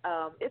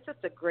 It's just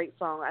a great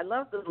song. I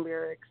love the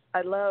lyrics.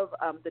 I love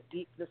the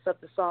deepness of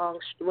the song.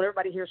 When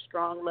everybody hears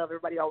 "Strong Love,"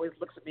 everybody always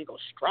looks at me and goes,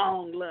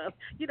 "Strong Love."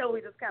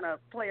 We just kind of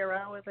play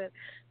around with it.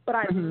 But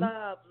I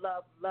love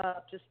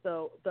just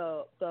the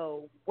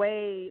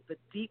way, the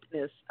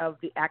deepness of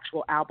the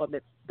actual album,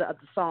 of the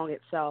song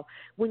itself.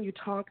 When you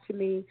talk to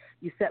me,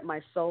 you set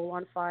my soul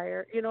on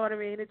fire. You know what I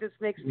mean? It just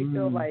makes me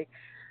feel like,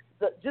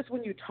 just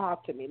when you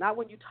talk to me, not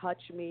when you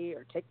touch me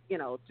or take,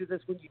 do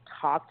this. When you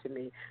talk to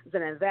me,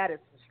 then that is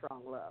some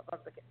strong love. I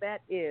was like,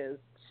 that is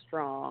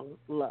strong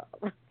love.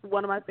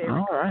 One of my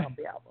favorite songs off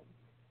the album.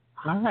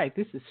 All right,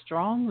 this is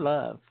Strong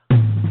Love.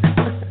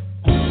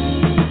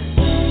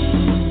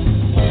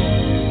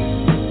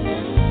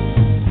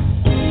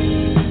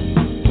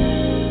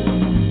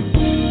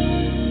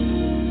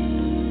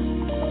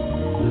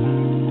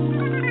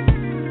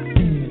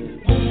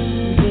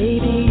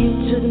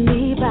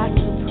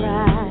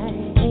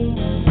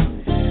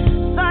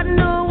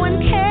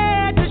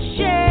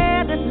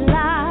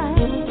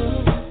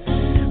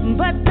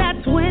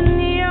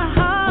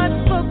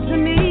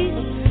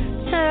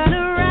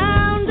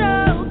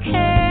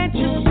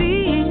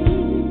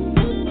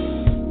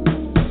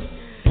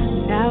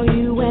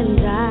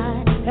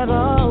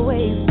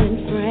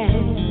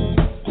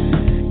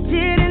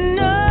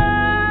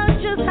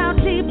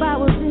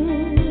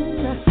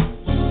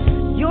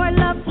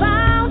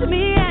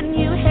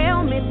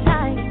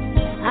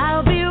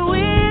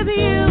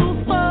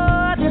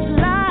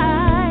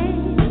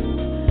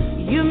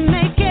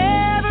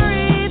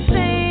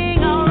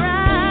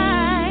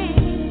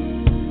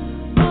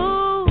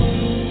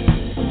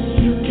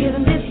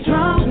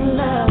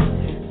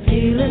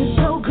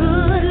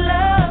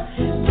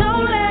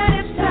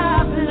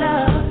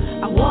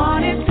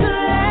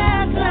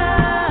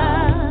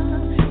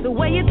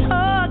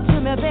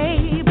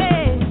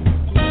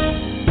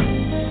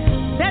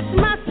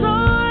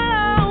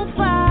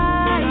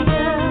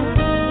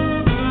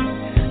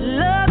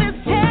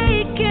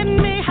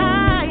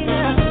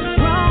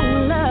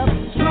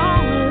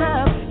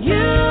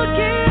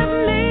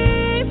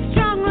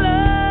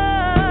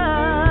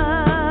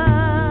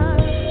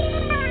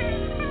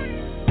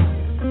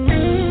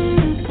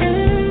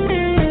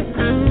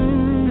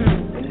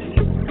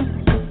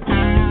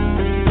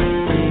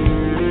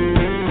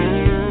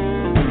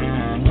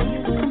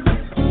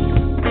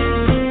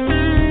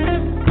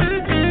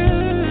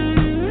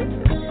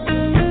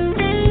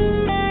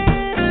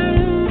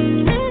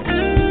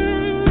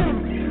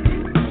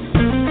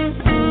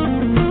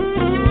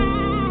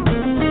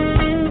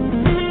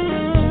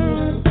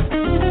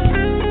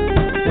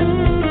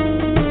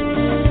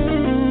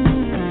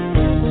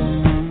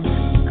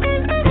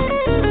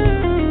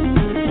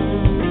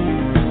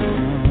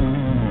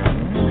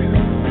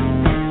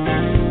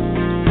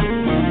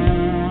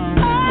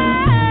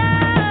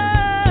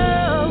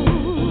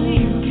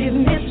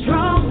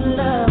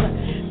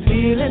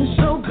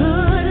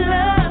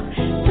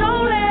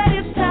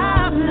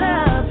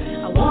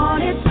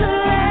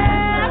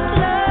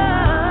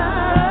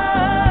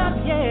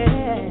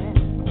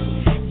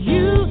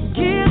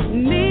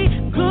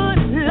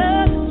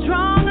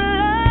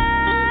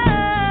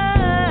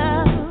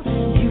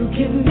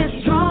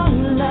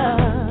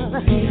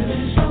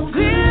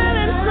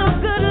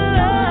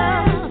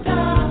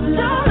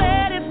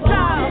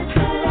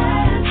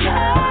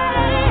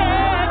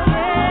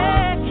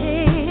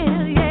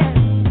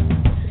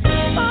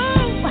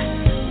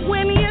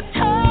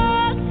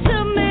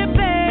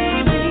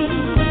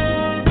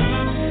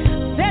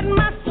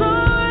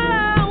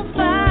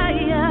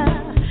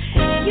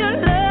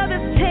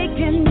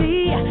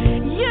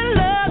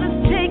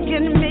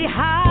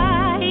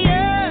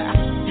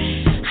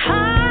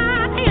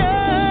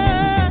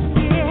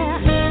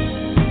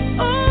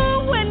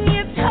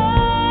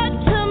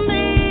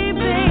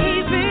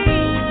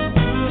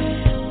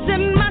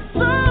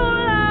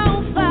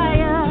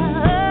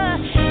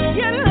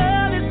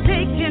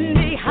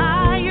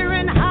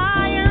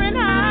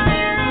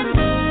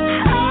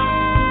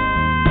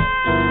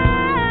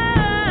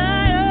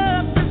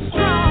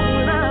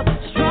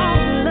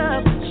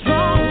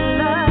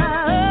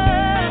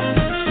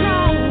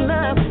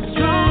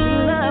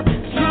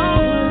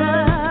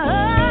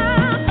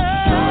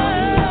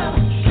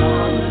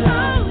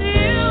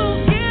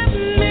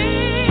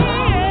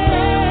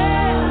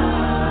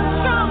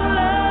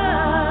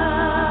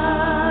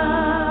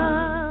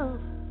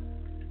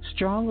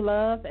 Strong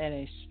love and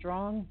a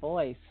strong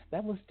voice.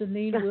 That was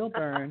Daneen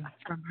Wilburn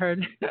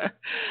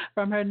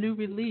from her new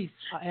release,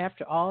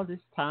 After All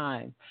This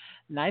Time.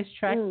 Nice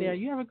track there.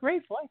 You have a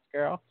great voice,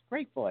 girl.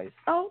 Great voice.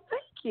 Oh,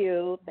 thank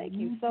you. Thank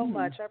you so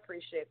much. I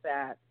appreciate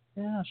that.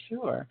 Yeah,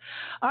 sure.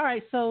 All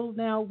right. So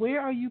now,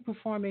 where are you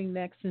performing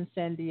next in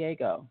San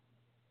Diego?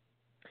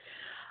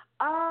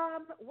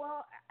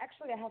 Well,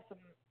 actually, I have some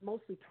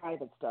mostly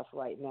private stuff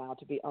right now,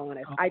 to be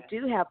honest. Okay. I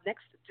do have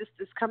just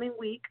this coming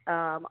week,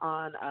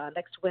 on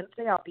next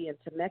Wednesday, I'll be in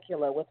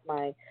Temecula with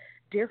my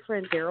dear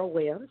friend Daryl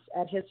Williams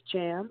at his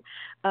jam.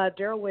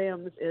 Daryl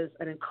Williams is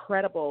an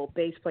incredible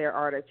bass player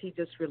artist. He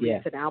just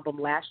released an album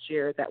last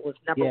year that was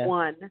number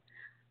one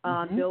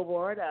on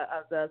Billboard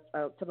of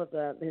some of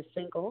his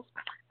singles.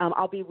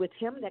 I'll be with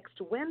him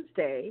next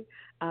Wednesday.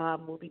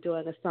 We'll be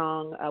doing a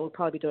song we'll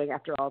probably be doing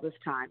After All This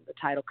Time, the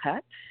title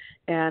cut.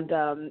 And,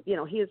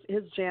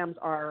 his jams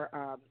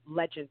are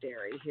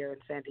legendary here in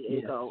San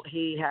Diego. Yes.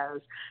 He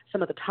has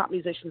some of the top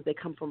musicians. They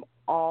come from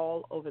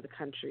all over the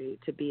country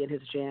to be in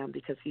his jam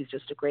because he's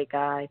just a great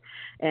guy.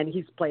 And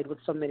he's played with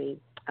so many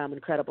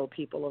incredible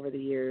people over the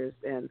years.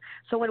 And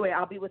so anyway,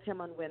 I'll be with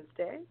him on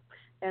Wednesday.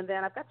 And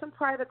then I've got some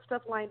private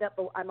stuff lined up,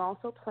 but I'm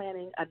also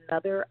planning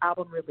another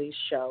album release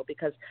show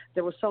because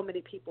there were so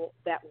many people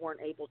that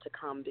weren't able to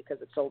come because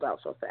it sold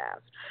out so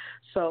fast.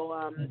 So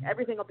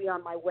everything will be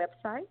on my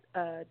website,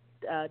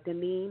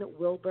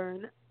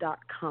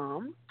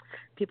 DaneenWilburn.com.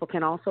 People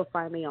can also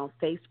find me on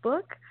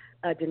Facebook,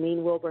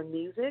 Daneen Wilburn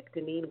Music.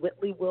 Daneen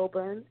Whitley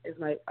Wilburn is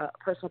my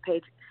personal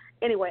page.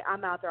 Anyway,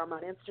 I'm out there. I'm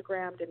on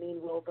Instagram,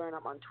 Daneen Wilburn.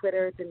 I'm on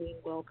Twitter, Daneen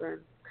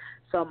Wilburn.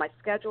 So my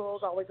schedule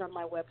is always on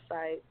my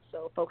website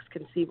so folks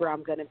can see where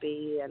I'm going to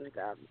be and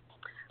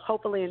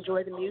hopefully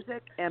enjoy the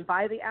music and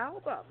buy the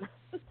album.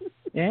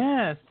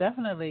 Yes,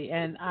 definitely.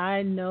 And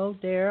I know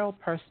Daryl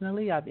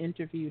personally. I've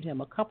interviewed him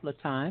a couple of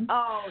times.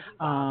 Oh, he's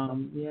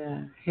awesome.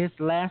 Yeah. His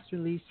last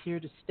release, Here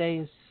to Stay,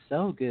 is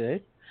so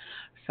good.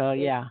 So,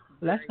 yeah,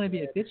 that's going to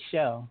be a good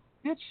show.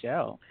 Good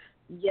show.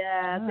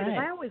 Yes, because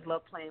I always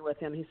love playing with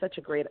him. He's such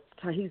a great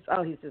he's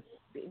just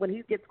when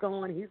he gets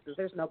going,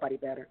 there's nobody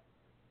better.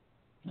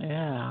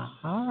 Yeah.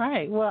 All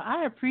right. Well,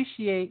 I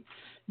appreciate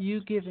you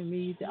giving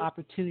me the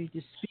opportunity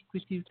to speak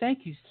with you.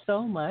 Thank you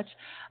so much.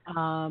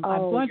 I'm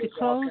going to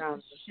close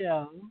the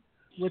show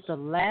with the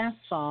last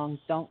song,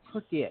 Don't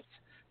Forget.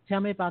 Tell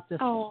me about this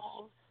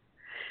song.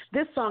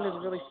 This song is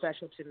really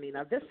special to me.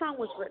 Now, this song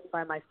was written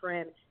by my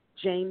friend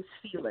James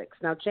Felix.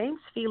 Now, James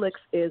Felix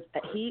is a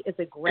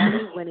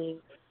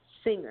Grammy-winning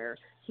singer.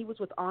 He was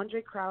with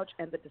Andre Crouch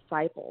and the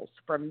Disciples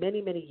for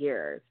many, many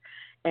years.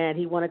 And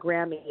he won a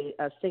Grammy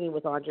singing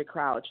with Andre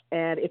Crouch.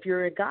 And if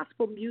you're a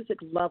gospel music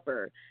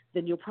lover,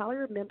 then you'll probably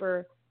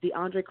remember the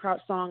Andre Crouch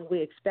song,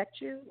 We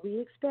Expect You. We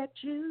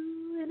expect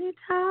you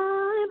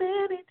anytime,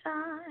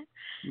 anytime.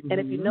 And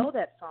if you know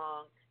that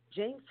song,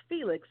 James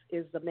Felix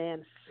is the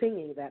man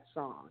singing that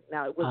song.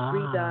 Now, it was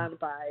redone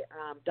by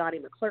Donnie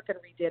McClurkin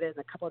redid it, and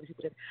a couple other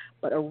people did it.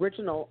 But on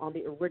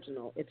the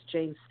original, it's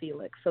James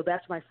Felix. So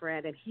that's my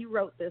friend, and he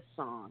wrote this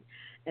song.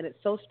 And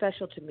it's so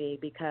special to me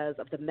because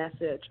of the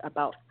message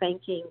about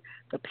thanking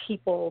the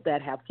people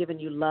that have given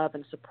you love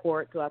and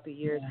support throughout the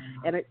years.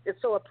 Yeah. And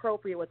it's so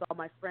appropriate with all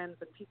my friends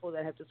and people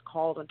that have just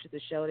called onto the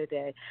show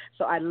today.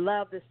 So I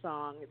love this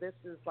song. This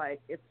is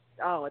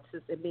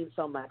it means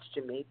so much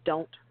to me.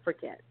 Don't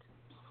forget.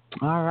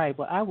 All right.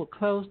 Well, I will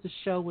close the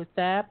show with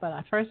that.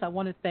 But first, I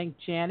want to thank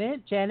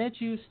Janet. Janet,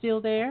 you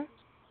still there?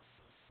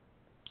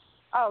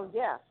 Oh,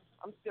 yeah.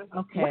 I'm still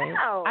here. Okay.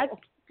 Wow.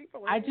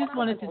 I just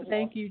wanted to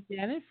thank you,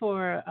 Janet,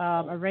 for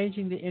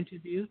arranging the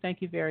interview. Thank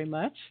you very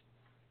much.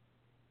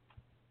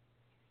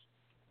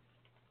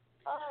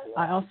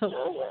 I also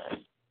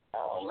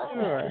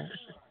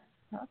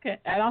Okay.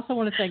 I also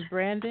want to thank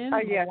Brandon,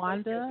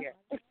 Wanda,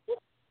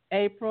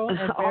 April,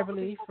 and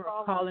Beverly for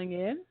calling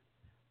in.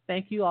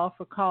 Thank you all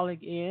for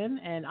calling in.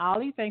 And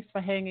Ollie, thanks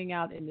for hanging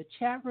out in the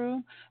chat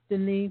room.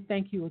 Daneen,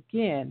 thank you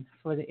again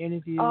for the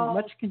interview.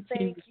 Much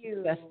continued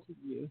success to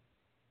you.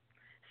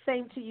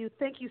 Same to you.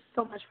 Thank you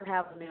so much for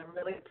having me. I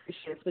really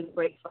appreciate it. It's been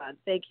great fun.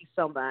 Thank you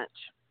so much.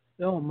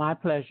 Oh, my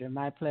pleasure.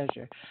 My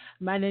pleasure.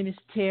 My name is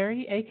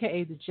Terry,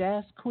 a.k.a. the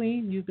Jazz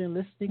Queen. You've been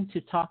listening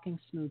to Talking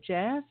Smooth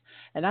Jazz,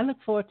 and I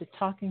look forward to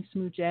talking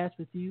smooth jazz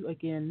with you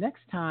again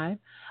next time.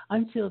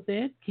 Until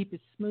then, keep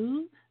it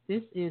smooth.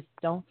 This is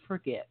Don't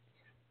Forget.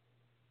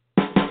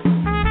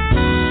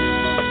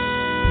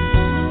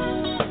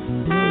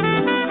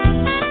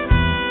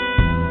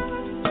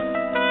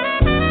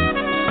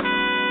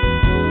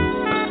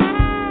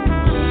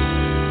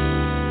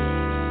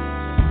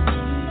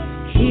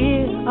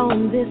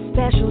 On this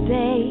special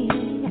day,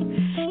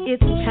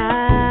 it's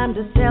time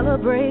to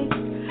celebrate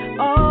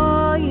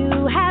all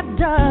you have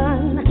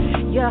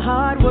done, your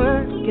hard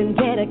work and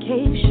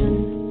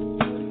dedication,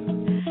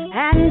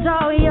 and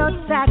all your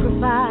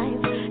sacrifice.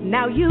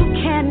 Now you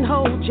can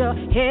hold your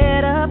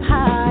head up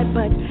high,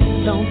 but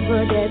don't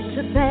forget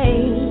to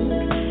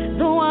thank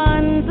the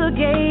ones who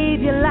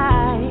gave you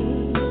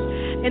life,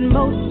 and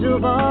most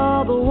of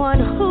all, the one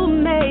who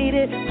made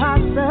it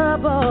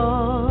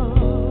possible.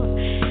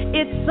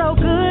 It's so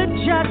good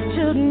just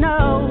to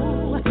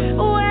know,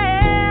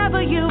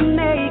 wherever you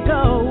may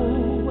go,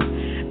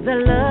 the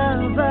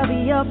love of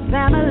your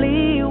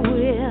family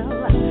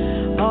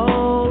will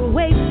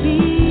always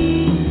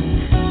be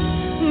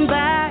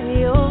by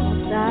your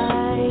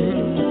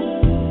side.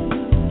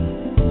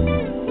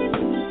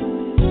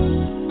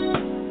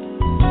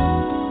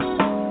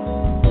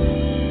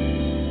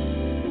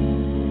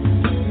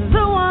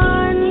 The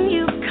one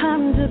you've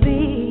come to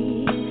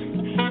be,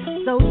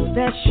 so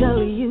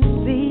special you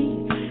see.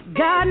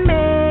 God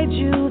made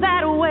you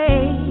that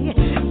way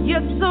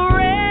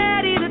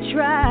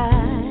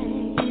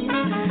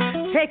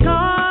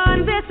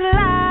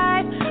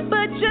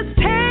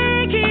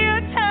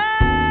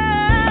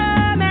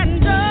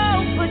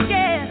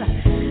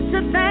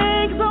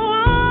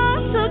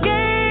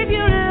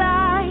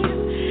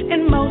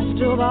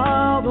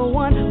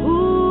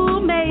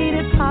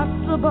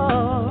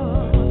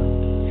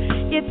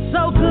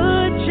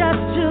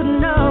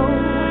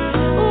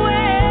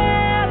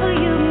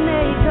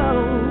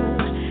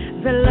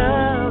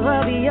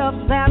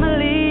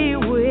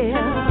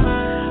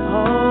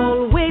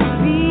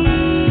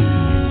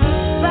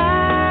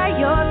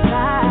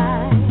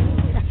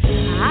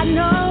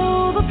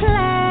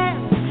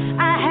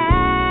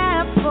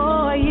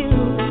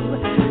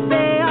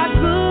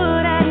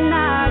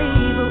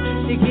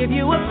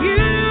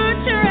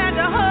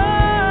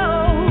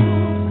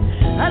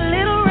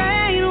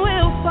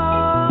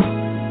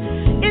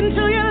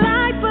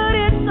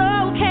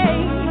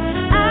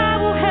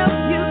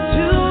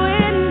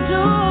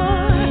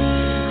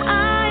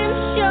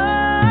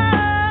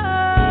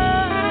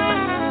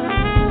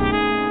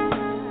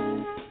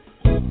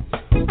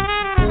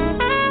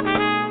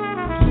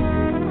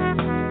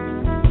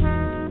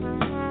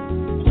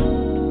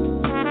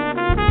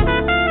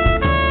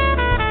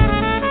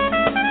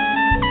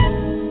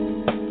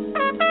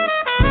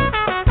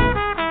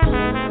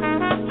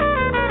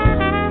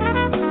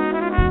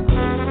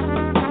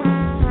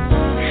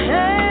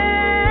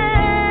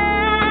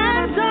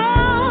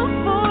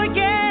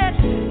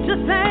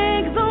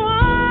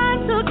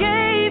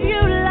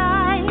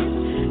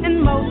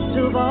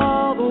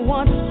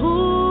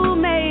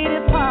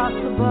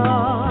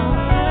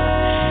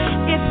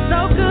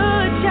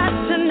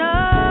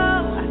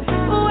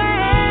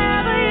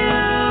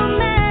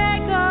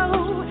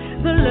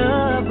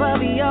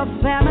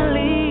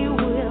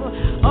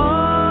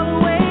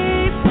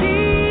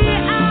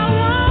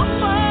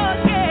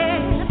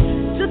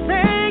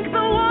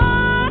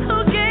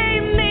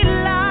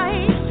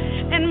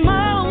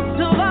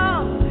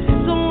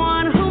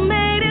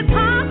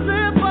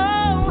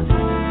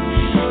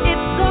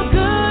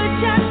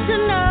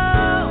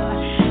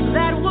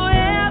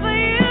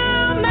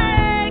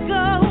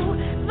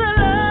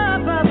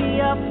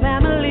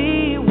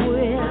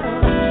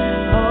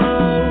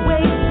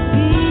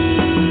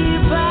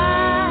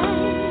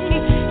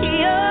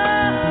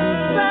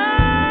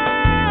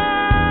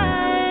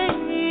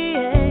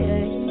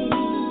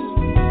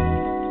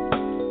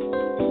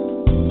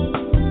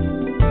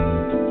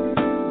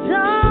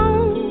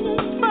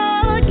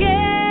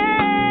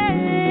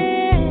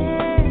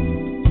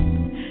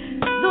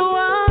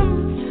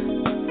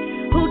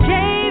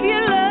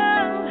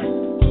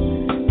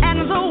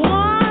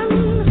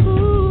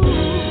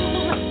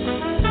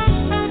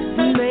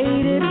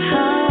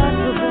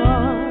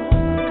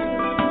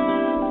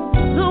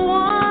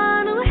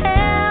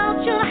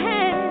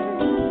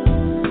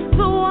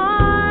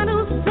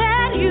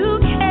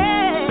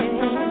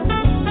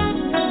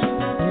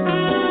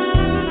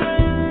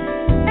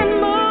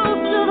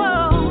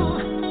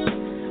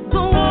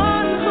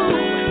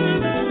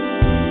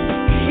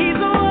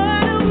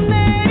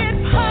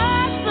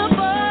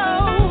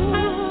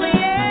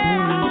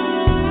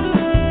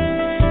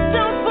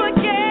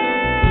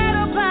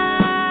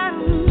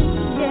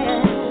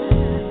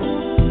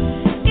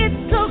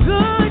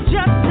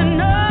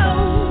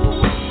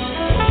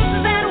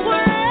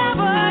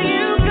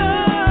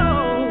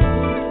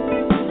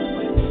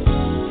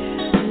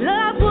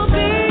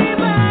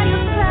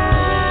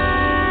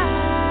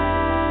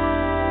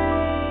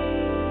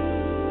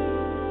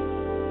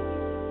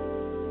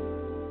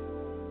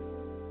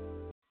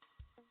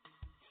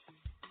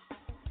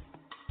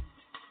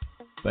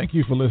Thank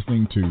you for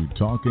listening to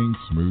Talking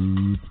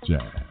Smooth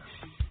Jazz.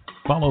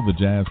 Follow the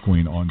Jazz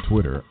Queen on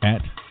Twitter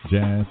at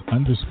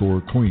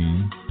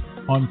Jazz_Queen,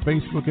 on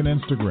Facebook and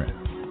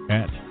Instagram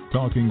at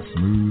Talking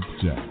Smooth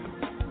Jazz,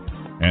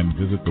 and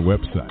visit the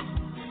website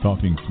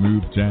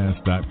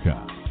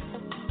TalkingSmoothJazz.com.